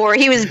true. Before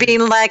he was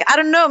being I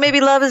don't know, maybe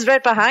love is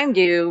right behind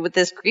you with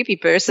this creepy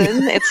person.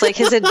 It's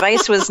his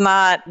advice was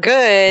not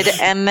good,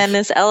 and then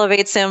this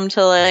elevates him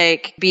to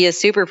be a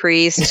super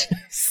priest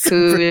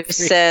who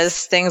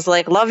says things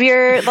like love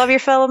your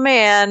fellow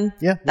man.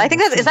 Yeah, I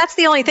think that's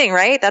the only thing,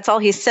 right? That's all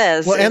he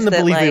says. Well, and the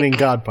believing in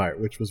God part,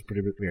 which was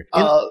pretty weird.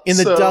 In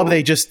the dub,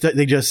 they just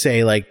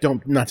say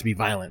don't not to be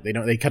violent.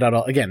 They cut out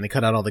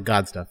all the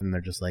God stuff, and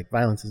they're just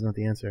violence is not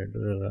the answer.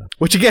 Blah, blah, blah.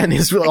 Which again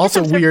is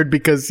also weird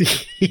because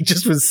he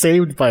just was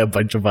saved by a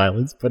bunch of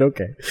violence. But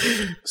okay.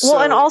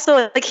 Well, and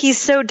also he's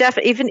so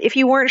even if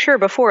you weren't sure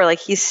before,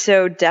 he's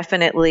so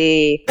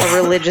definitely a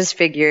religious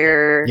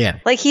figure. Yeah.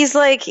 He's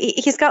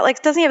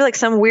got doesn't he have like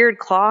some weird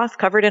cloth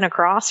covered in a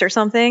cross or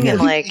something? Yeah.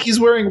 And like He's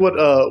wearing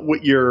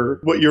what your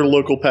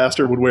local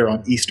pastor would wear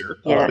on Easter.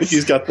 Yes.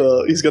 He's got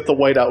the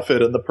white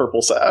outfit and the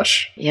purple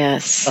sash.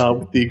 yes.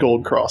 With the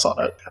gold cross on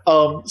it.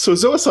 So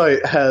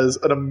Zoisite has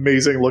an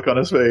amazing look on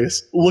his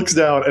face, looks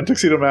down, and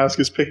Tuxedo Mask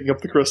is picking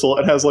up the crystal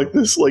and has like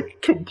this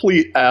like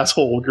complete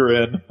asshole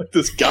grin. Like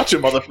this gotcha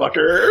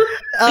motherfucker.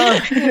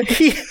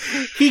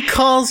 He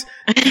calls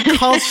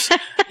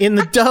in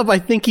the dub, I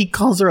think he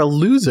calls her a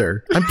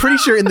loser. I'm pretty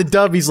sure in the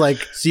dub he's like,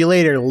 see you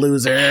later,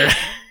 loser.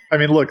 I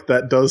mean, look,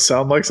 that does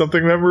sound like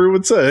something Mamoru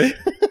would say.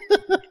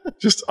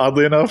 Just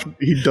oddly enough,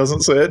 he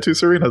doesn't say it to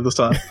Serena this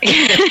time.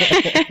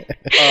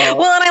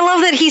 Well, and I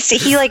love that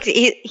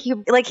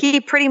he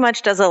pretty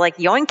much does a like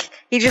yoink.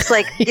 He just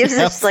like gives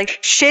this like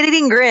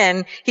shit-eating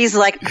grin. He's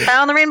like, I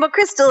found the rainbow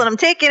crystal and I'm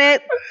taking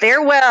it.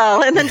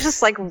 Farewell, and then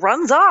just like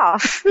runs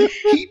off.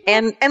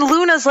 and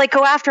Luna's like,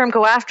 go after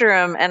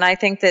him. And I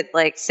think that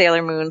like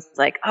Sailor Moon's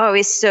like, oh,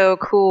 he's so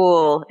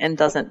cool, and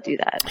doesn't do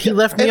that. He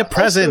left me a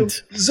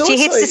present. She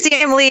hates to see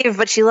him leave,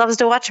 but she loves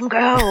to watch him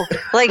go.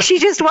 Like she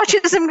just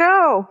watches him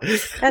go.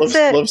 That's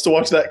it. Loves to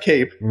watch that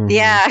cape.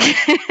 Yeah.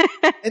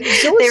 And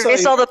They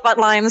erased all the butt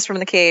lines from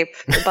the cape.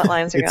 The butt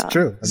lines are It's gone.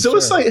 true.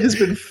 Zoisite has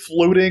been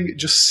floating,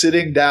 just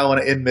sitting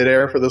down in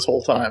midair for this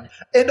whole time,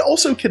 and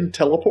also can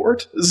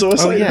teleport.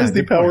 Zoisite has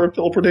the power of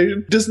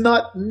teleportation.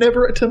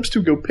 Never attempts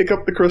to go pick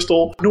up the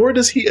crystal, nor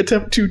does he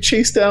attempt to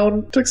chase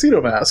down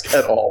Tuxedo Mask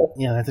at all.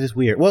 Yeah, that is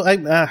weird.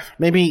 Well,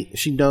 maybe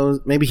she knows.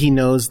 Maybe he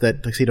knows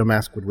that Tuxedo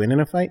Mask would win in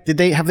a fight.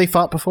 Have they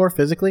fought before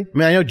physically? I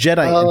mean, I know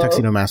Jedi and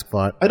Tuxedo Mask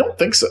fought. I don't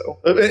think so.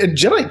 And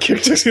Jedi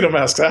kicked Tuxedo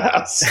Mask's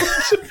ass.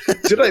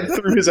 Jedi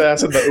threw his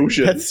ass in the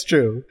ocean. That's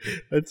true.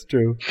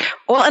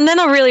 Well, and then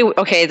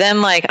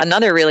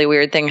another really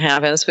weird thing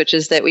happens, which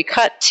is that we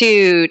cut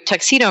to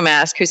Tuxedo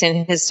Mask, who's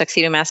in his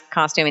Tuxedo Mask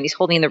costume, and he's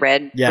holding the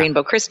red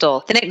rainbow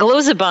crystal. Then it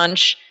glows a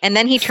bunch, and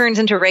then he turns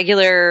into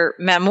regular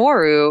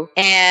Mamoru,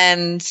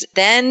 and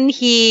then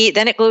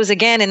it glows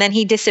again, and then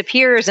he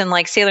disappears, and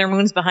like Sailor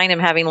Moon's behind him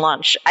having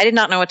lunch. I did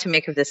not know what to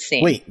make of this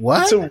scene. Wait,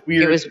 what?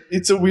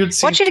 It's a weird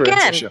scene. Watch it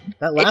transition. again.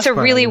 That last It's a part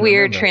I really didn't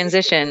weird remember.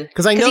 transition.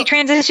 Because he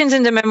transitions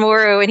into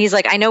Mamoru, and he's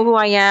like, I know who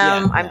I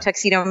am. Yeah, I'm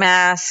Tuxedo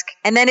Mask.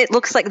 And then it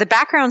looks like the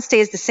background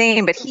stays the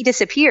same, but he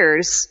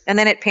disappears. And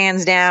then it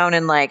pans down,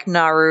 and like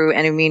Naru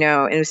and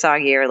Umino and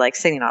Usagi are like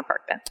sitting on a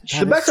park bench.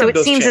 The background So it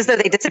does seems change. as though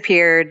they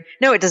disappeared.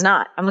 No, it does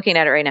not. I'm looking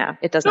at it right now.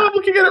 It does No, not. I'm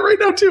looking at it right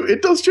now too.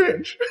 It does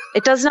change.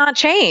 It does not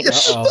change.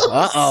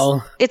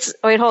 Uh-oh.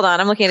 Wait, hold on.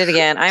 I'm looking at it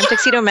again. I'm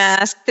Tuxedo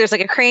Mask. There's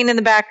like a crane in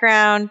the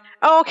background.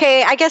 Oh,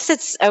 okay. I guess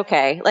it's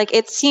okay. Like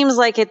it seems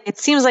like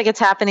it's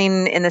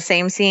happening in the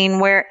same scene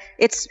where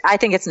I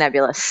think it's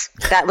nebulous.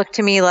 That looked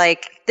to me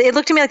like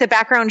the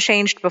background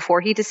changed before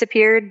he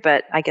disappeared,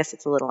 but I guess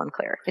it's a little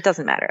unclear. It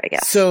doesn't matter, I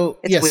guess. So,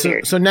 it's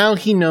weird. so now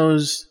he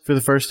knows for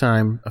the first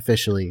time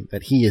officially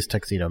that he is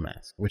Tuxedo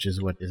Mask, which is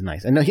what is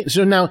nice. And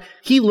so now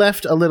he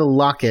left a little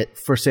locket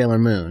for Sailor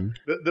Moon.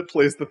 That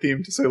plays the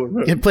theme to Sailor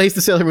Moon. It plays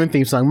the Sailor Moon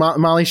theme song.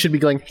 Molly should be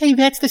going, hey,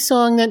 that's the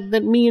song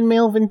that me and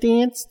Melvin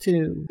danced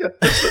to. Yeah,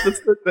 that's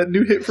that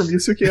new hit from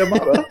Yusuke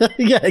Yamada.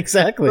 Yeah,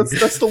 exactly.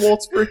 That's the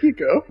waltz for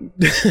Hiko.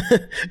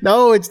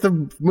 No, it's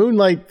the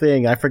Moonlight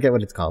thing. I forget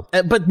what it's called.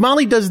 But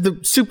Molly does the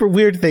super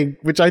weird thing,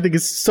 which I think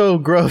is so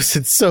gross.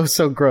 It's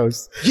so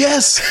gross.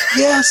 Yes.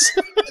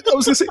 I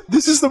was gonna say,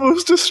 this is the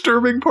most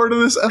disturbing part of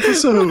this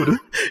episode.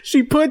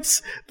 She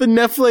puts the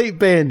Nephlate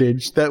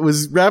bandage that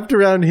was wrapped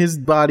around his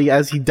body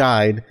as he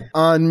died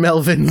on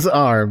Melvin's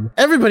arm.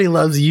 Everybody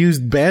loves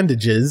used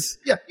bandages.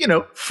 Yeah,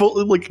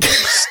 full like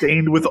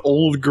stained with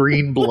old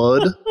green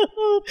blood.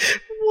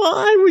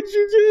 Why would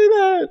you do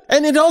that?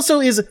 And it also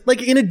is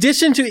like, in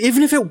addition to,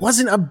 even if it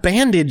wasn't a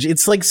bandage,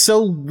 it's like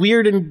so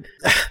weird and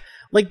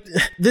like,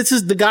 this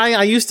is the guy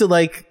I used to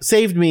like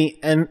saved me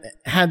and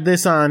had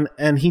this on,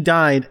 and he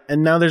died,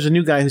 and now there's a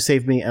new guy who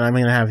saved me, and I'm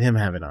gonna have him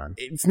have it on.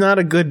 It's not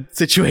a good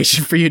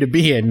situation for you to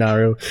be in,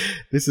 Naru.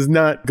 This is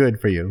not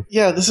good for you.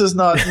 Yeah,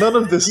 none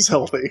of this is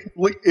healthy.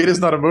 Like, it is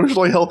not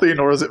emotionally healthy,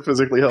 nor is it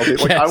physically healthy.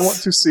 Like, Yes. I want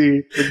to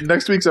see, like,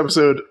 next week's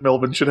episode,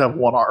 Melvin should have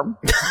one arm.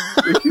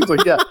 He's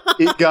like, yeah,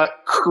 it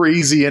got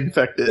crazy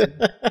infected.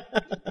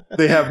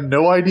 They have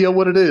no idea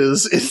what it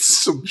is.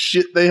 It's some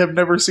shit they have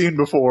never seen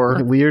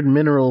before. Weird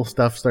mineral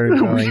stuff started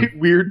going.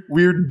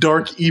 Weird,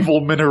 dark,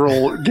 evil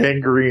mineral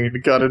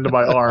gangrene got into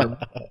my arm.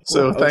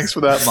 So thanks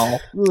for that, Mal.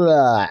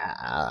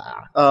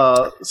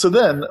 So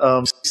then,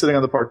 sitting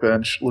on the park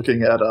bench,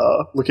 looking at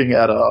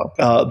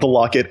the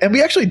locket, and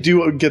we actually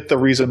do get the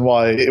reason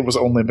why it was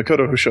only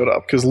Makoto who showed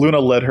up, because Luna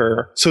led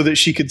her so that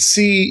she could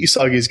see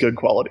Usagi's good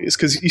qualities.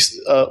 Because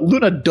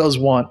Luna does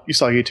want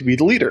Usagi to be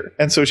the leader,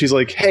 and so she's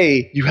like,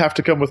 "Hey, you have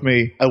to come with with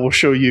me, I will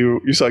show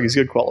you Usagi's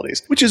good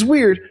qualities. Which is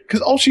weird,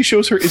 because all she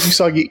shows her is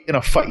Usagi in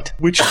a fight,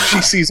 which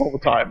she sees all the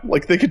time.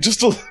 Like, they could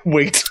just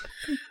wait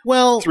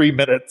Well, 3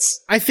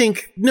 minutes. I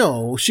think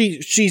no.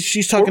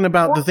 She's talking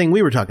about the thing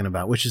we were talking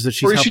about, which is that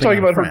she's Or is she helping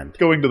talking a about friend. her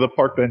going to the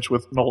park bench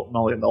with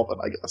Molly and Melvin,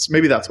 I guess.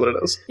 Maybe that's what it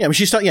is. Yeah, but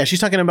she's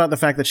talking about the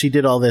fact that she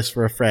did all this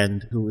for a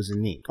friend who was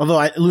in need.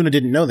 Although Luna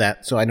didn't know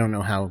that, so I don't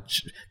know how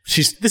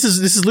this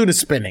is Luna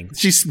spinning.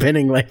 She's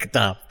spinning like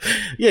top.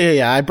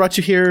 Yeah. I brought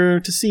you here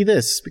to see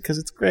this because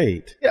it's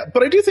great. Yeah,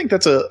 but I do think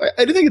it's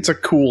a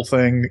cool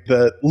thing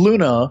that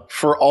Luna,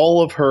 for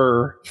all of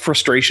her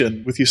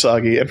frustration with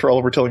Usagi and for all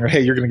of her telling her,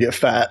 hey, you're going to get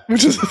fat,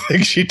 which is the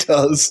thing she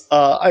does,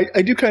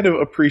 I do kind of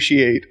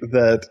appreciate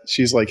that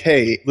she's like,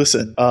 hey,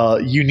 listen,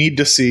 you need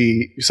to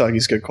see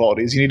Usagi's good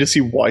qualities. You need to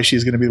see why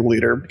she's going to be the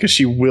leader, because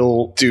she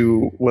will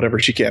do whatever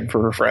she can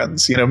for her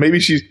friends. You know, maybe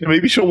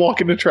she'll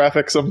walk into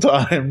traffic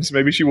sometimes.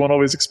 Maybe she won't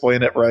always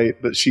explain it right,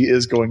 but she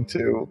is going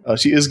to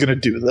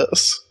do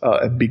this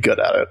and be good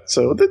at it.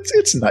 So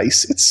it's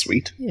nice. It's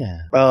sweet.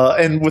 Yeah.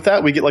 And with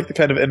that, we get like the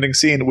kind of ending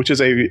scene, which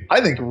is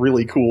I think,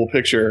 really cool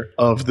picture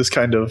of this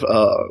kind of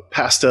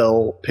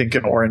pastel pink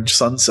and orange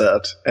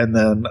sunset, and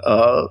then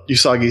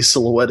Usagi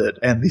silhouetted,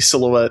 and the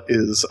silhouette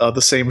is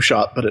the same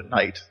shot but at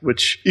night,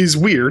 which is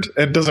weird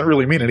and doesn't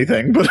really mean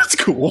anything, but it's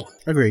cool.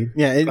 Agreed.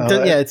 Yeah.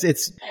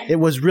 It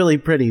was really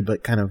pretty,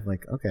 but kind of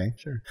like, okay,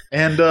 sure.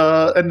 And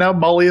now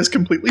Molly is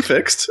completely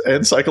fixed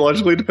and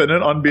psychologically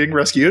dependent on being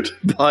rescued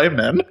by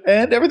men,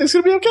 and everything's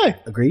gonna be okay.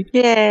 Agreed.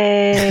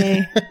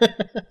 Yay.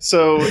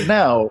 So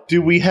now,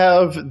 do we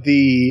have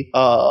the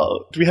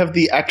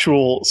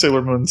actual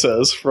Sailor Moon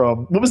says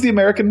from, what was the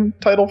American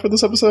title for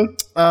this episode?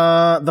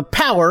 The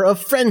Power of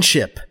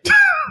Friendship.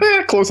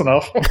 Close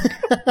enough.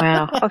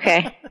 Wow.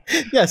 Okay.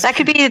 Yes. That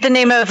could be the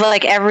name of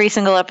like every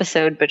single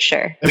episode, but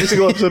sure. Every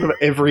single episode of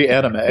every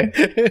anime.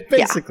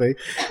 Basically.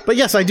 But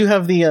yes, I do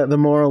have the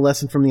moral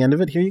lesson from the end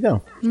of it. Here you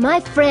go. My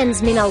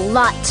friends mean a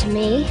lot to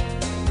me.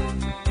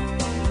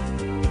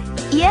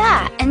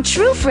 Yeah, and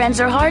true friends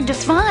are hard to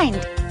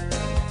find.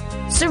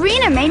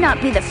 Serena may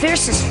not be the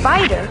fiercest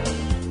fighter,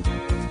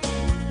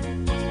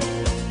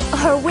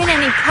 Or win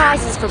any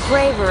prizes for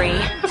bravery.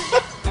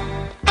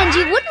 And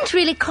you wouldn't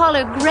really call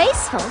her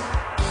graceful.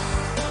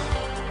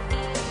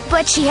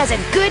 but she has a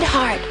good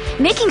heart.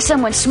 Making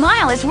someone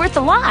smile is worth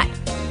a lot.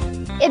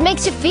 It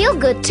makes you feel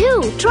good,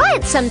 too. Try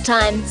it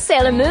sometime,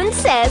 Sailor Moon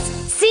says.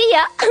 See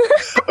ya.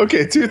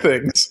 Okay, two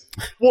things.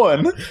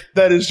 One,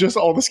 that is just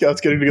all the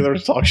scouts getting together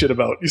to talk shit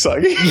about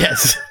Usagi.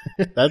 Yes,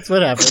 that's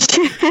what happened.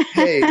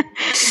 Hey,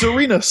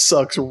 Serena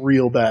sucks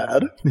real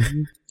bad.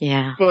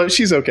 Yeah. But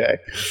she's okay.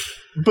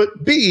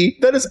 But B,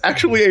 that is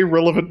actually a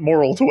relevant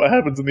moral to what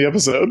happens in the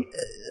episode.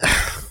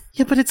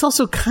 Yeah, but it's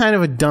also kind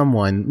of a dumb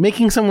one.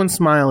 Making someone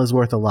smile is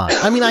worth a lot.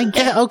 I mean, I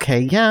get,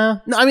 okay, yeah.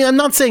 No, I mean, I'm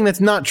not saying that's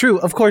not true.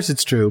 Of course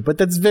it's true, but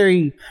that's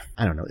very,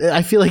 I don't know.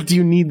 I feel like, do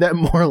you need that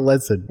moral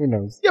lesson? Who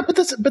knows? Yeah, but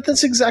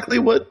that's exactly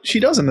what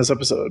she does in this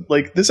episode.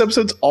 Like, this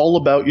episode's all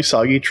about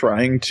Usagi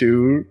trying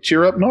to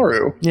cheer up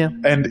Naru. Yeah.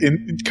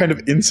 And kind of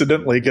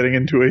incidentally getting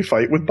into a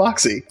fight with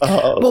Boxy.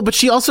 Well, but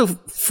she also,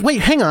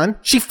 wait, hang on.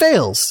 She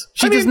fails.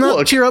 She does not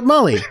look, cheer up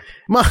Molly.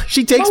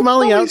 She takes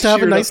Molly out to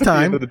have a nice time. At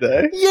the end of the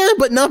day. Yeah,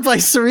 but not by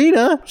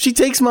Serena. She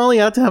takes Molly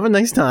out to have a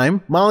nice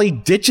time. Molly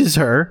ditches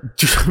her,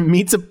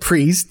 meets a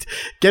priest,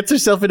 gets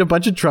herself in a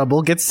bunch of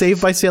trouble, gets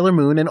saved by Sailor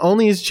Moon, and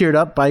only is cheered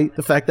up by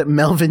the fact that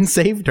Melvin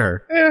saved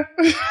her. Yeah.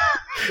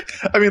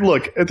 I mean,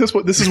 look, at this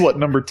point, this is what,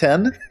 number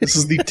 10? This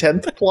is the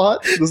 10th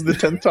plot? This is the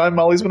 10th time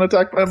Molly's been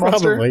attacked by a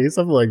monster? Probably,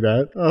 something like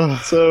that.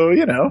 Oh. So,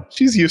 you know,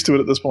 she's used to it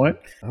at this point.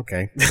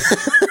 Okay.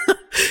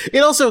 It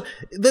also,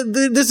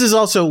 this is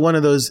also one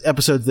of those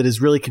episodes that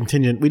is really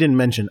contingent, we didn't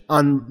mention,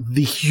 on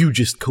the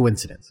hugest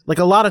coincidence. Like,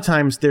 a lot of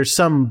times there's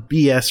some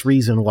BS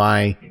reason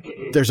why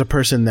there's a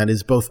person that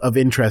is both of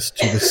interest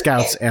to the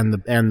scouts and the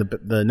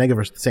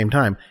Negaverse at the same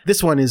time.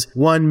 This one is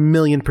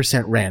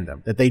 1,000,000%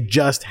 random, that they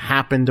just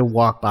happen to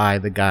walk by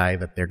the guy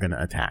that they're going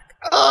to attack.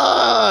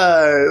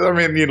 I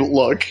mean, you know,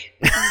 look.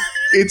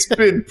 It's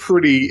been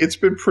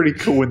pretty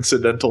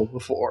coincidental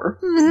before.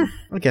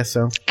 I guess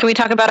so. Can we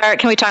talk about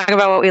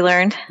what we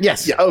learned?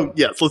 Yes. Yeah. Oh,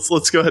 yes.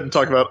 Let's go ahead and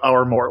talk about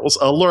our morals.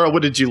 Laura,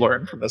 what did you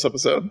learn from this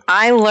episode?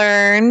 I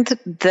learned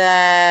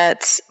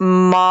that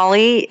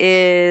Molly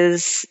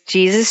is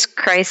Jesus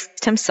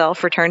Christ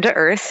himself returned to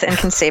earth and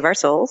can save our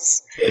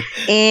souls.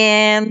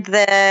 And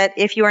that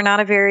if you are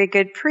not a very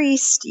good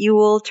priest, you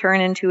will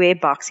turn into a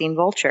boxing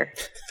vulture.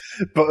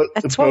 But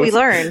that's what we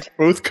learned.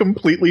 Both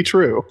completely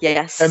true.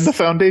 Yes. And the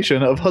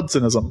foundation of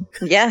Hudsonism.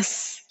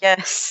 Yes.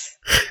 Yes.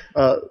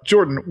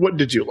 Jordan, what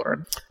did you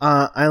learn?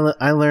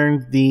 I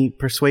learned the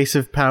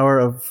persuasive power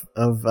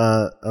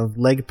of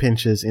leg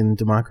pinches in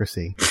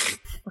democracy.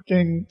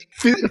 Fucking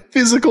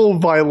physical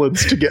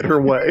violence to get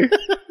her way.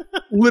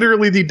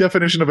 Literally the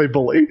definition of a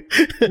bully.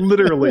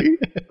 Literally.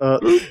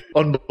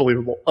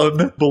 Unbelievable.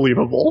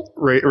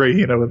 Ray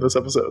Hino in this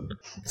episode.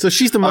 So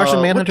she's the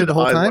Martian Manhunter the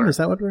whole time? Learn? Is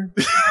that what we're...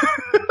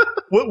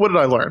 What did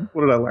I learn?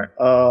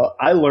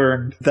 I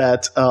learned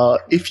that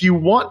if you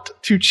want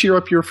to cheer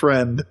up your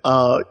friend,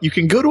 you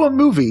can go to a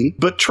movie,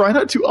 but try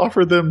not to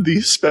offer them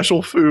the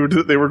special food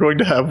that they were going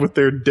to have with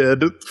their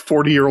dead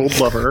 40-year-old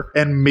lover,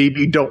 and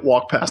maybe don't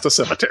walk past a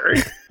cemetery.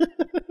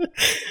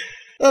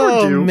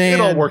 Man. It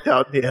all worked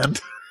out in the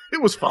end.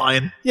 It was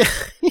fine. Yeah.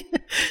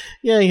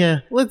 Yeah.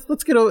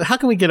 Let's get over. How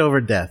can we get over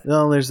death?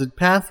 Well, there's a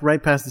path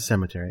right past the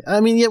cemetery. I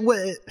mean,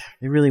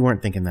 they really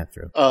weren't thinking that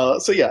through.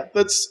 So yeah,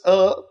 that's.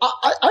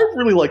 I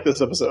really like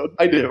this episode.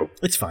 I do.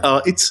 It's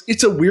fun.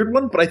 It's a weird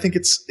one, but I think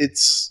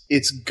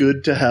it's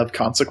good to have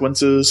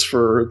consequences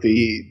for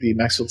the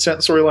Maxfield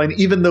Stanton storyline,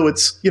 even though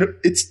it's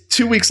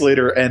 2 weeks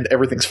later and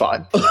everything's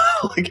fine.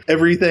 Like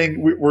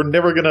everything, we're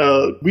never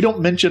gonna. We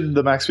don't mention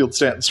the Maxfield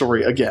Stanton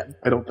story again.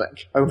 I don't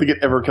think it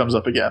ever comes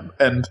up again.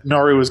 And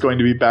Naru is going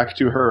to be back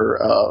to her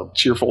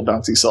cheerful,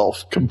 bouncy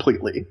self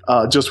completely,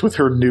 just with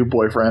her new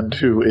boyfriend,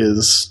 who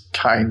is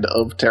kind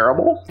of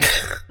terrible.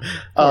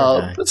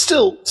 But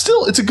still,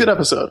 it's a good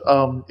episode.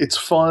 It's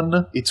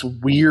fun. It's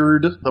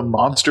weird. The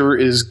monster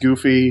is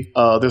goofy.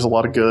 There's a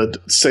lot of good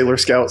Sailor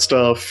Scout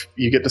stuff.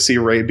 You get to see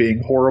Ray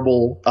being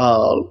horrible.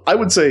 I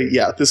would say,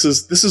 yeah, this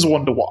is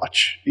one to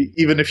watch,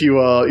 even if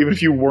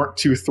you weren't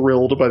too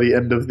thrilled by the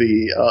end of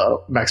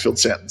the Maxfield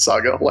Stanton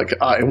saga, like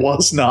I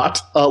was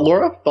not.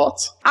 Laura,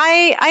 thoughts?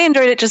 I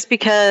enjoyed it just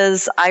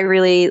because I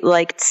really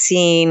liked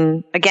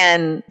seeing,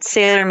 again,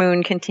 Sailor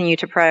Moon continue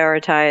to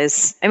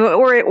prioritize,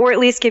 or at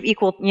least give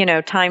equal,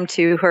 time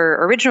to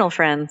her original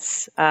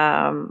friends.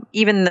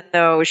 Even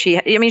though she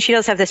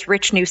does have this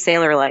rich new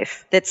sailor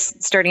life that's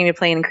starting to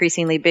play an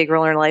increasingly big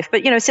role in her life.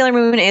 But, Sailor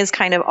Moon is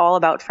kind of all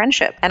about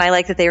friendship. And I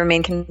like that they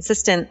remain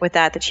consistent with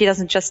that she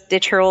doesn't just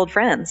ditch her old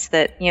friends,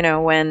 that,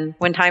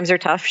 when times are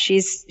tough, she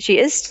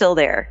is still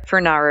there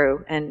for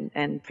Naru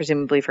and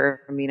presumably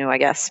for Amino, I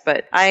guess.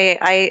 But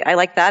I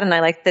like that, and I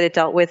like that it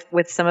dealt with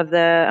some of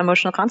the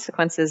emotional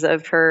consequences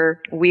of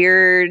her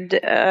weird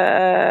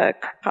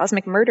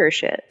cosmic murder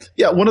shit.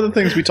 Yeah, one of the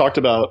things we talked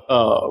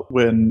about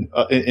when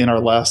in our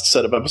last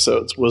set of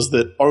episodes was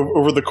that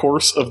over the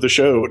course of the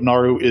show,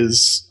 Naru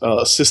is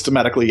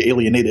systematically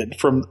alienated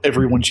from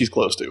everyone she's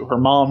close to. Her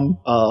mom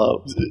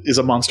is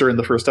a monster in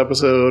the first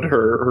episode.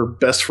 Her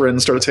best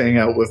friend starts hanging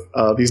out with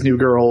these new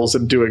girls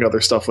and doing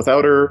other stuff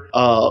without her.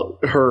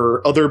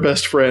 Her other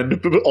best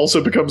friend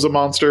also becomes a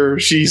monster.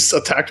 She's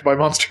attacked by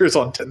monsters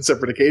on 10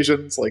 separate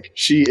occasions. Like,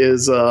 she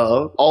is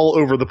all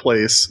over the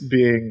place,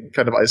 being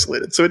kind of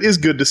isolated. So it is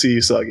good to see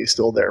Usagi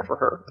still there for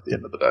her at the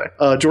end of the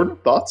day. Jordan,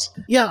 thoughts?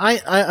 Yeah,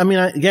 I mean,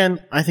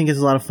 I think it's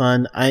a lot of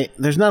fun.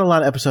 There's not a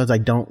lot of episodes I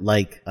don't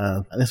like.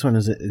 This one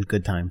is a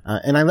good time.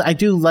 And I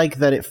do like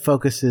that it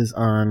focuses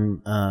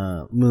on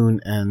Moon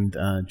and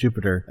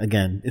Jupiter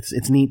again.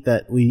 It's neat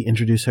that we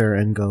introduce her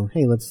and go,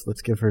 hey,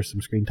 let's give her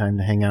some screen time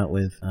to hang out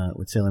with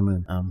Sailor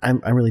Moon.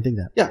 I really dig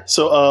that. Yeah,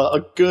 so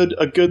a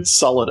good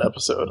solid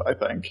episode, I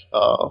think,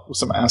 with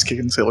some ass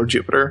kicking Sailor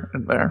Jupiter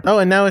in there. Oh,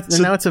 and now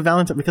it's a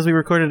Valentine, because we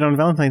recorded on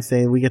Valentine's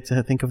Day. We get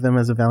to think of them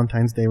as a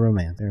Valentine's Day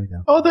romance. There we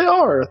go. Oh, they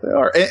are.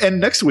 And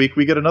next week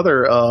we get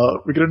another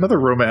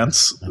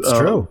romance. That's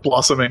true.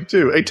 Blossoming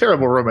too. A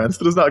terrible romance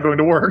that is not going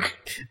to work.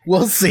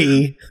 We'll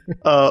see.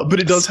 But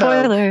it does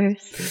Spoilers.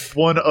 have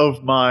one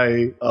of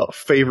my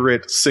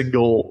favorite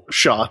single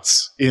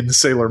shots in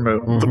Sailor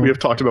Moon that we have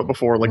talked about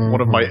before. Like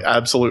one of my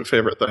absolute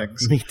favorite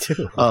things. Me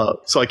too.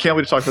 So I can't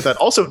wait to talk about that.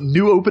 Also,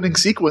 new opening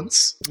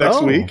sequence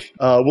next week.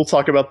 We'll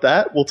talk about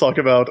that. We'll talk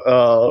about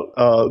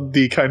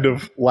the kind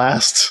of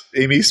last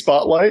Amy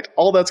spotlight.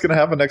 All that's going to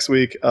happen next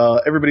week.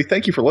 Everybody,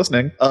 thank you for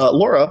listening.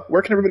 Laura,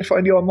 where can everybody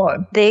find you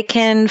online? They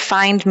can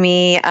find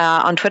me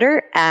on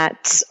Twitter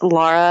at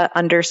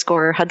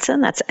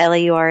Laura_Hudson. That's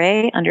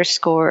LAURA_HUDSON.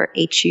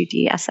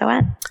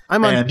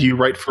 And you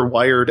write for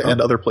Wired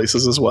and other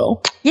places as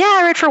well. Yeah,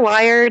 I write for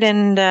Wired,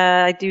 and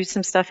I do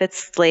some stuff at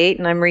Slate,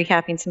 and I'm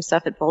recapping some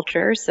stuff at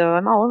Vulture, so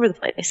I'm all over the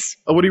place.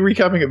 What are you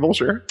recapping at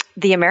Vulture?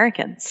 The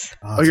Americans.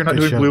 Oh, you're not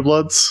doing Blue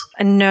Bloods?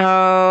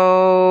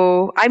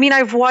 No. I mean,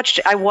 I watched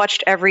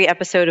every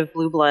episode of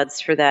Blue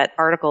Bloods for that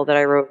article that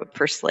I wrote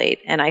for Slate,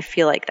 and I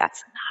feel like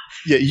that's enough.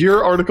 Yeah,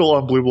 your article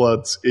on Blue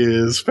Bloods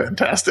is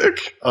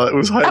fantastic. It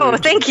was highly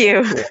thank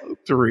you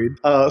to read.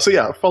 So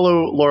yeah,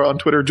 follow Laura on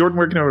Twitter. Jordan,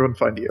 where can everyone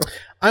find you?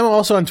 I'm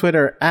also on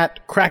Twitter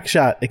at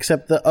Crackshot,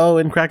 except the O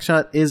in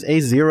Crackshot is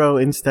a 0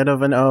 instead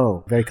of an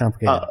O. Very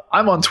complicated.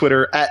 I'm on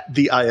Twitter at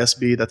the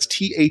ISB. That's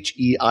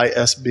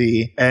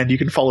THEISB. And you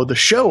can follow the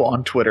show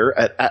on Twitter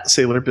at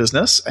Sailor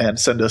Business and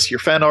send us your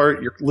fan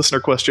art, your listener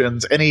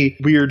questions, any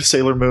weird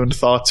Sailor Moon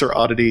thoughts or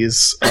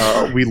oddities.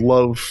 We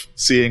love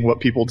seeing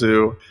what people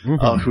do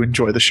who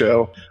enjoy the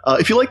show.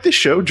 If you like this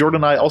show, Jordan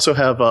and I also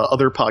have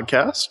other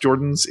podcasts.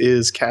 Jordan's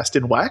is Cast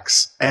in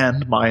Wax,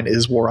 and mine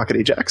is War Rocket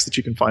Ajax, that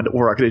you can find at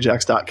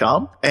warrocketajax.com.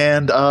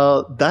 And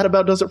that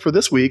about does it for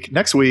this week.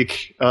 Next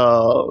week,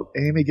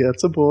 Amy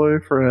gets a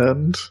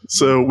boyfriend.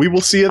 So we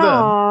will see you then.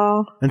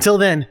 Aww. Until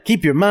then,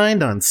 keep your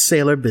mind on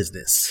Sailor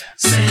Business.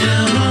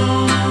 Sailor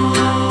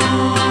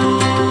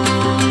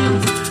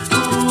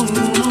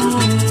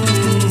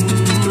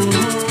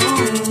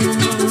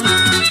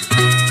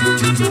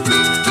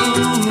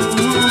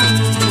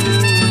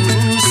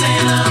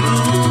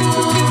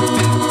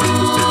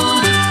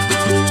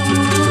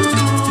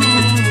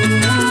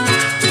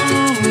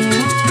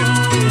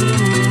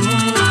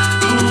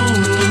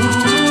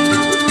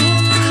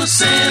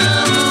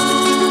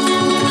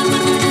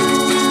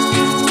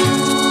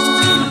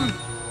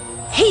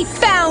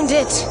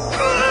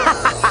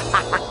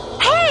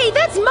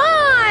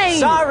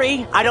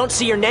I don't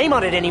see your name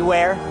on it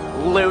anywhere,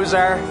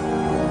 loser.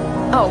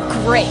 Oh,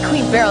 great.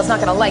 Queen Beryl's not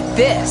gonna like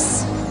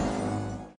this.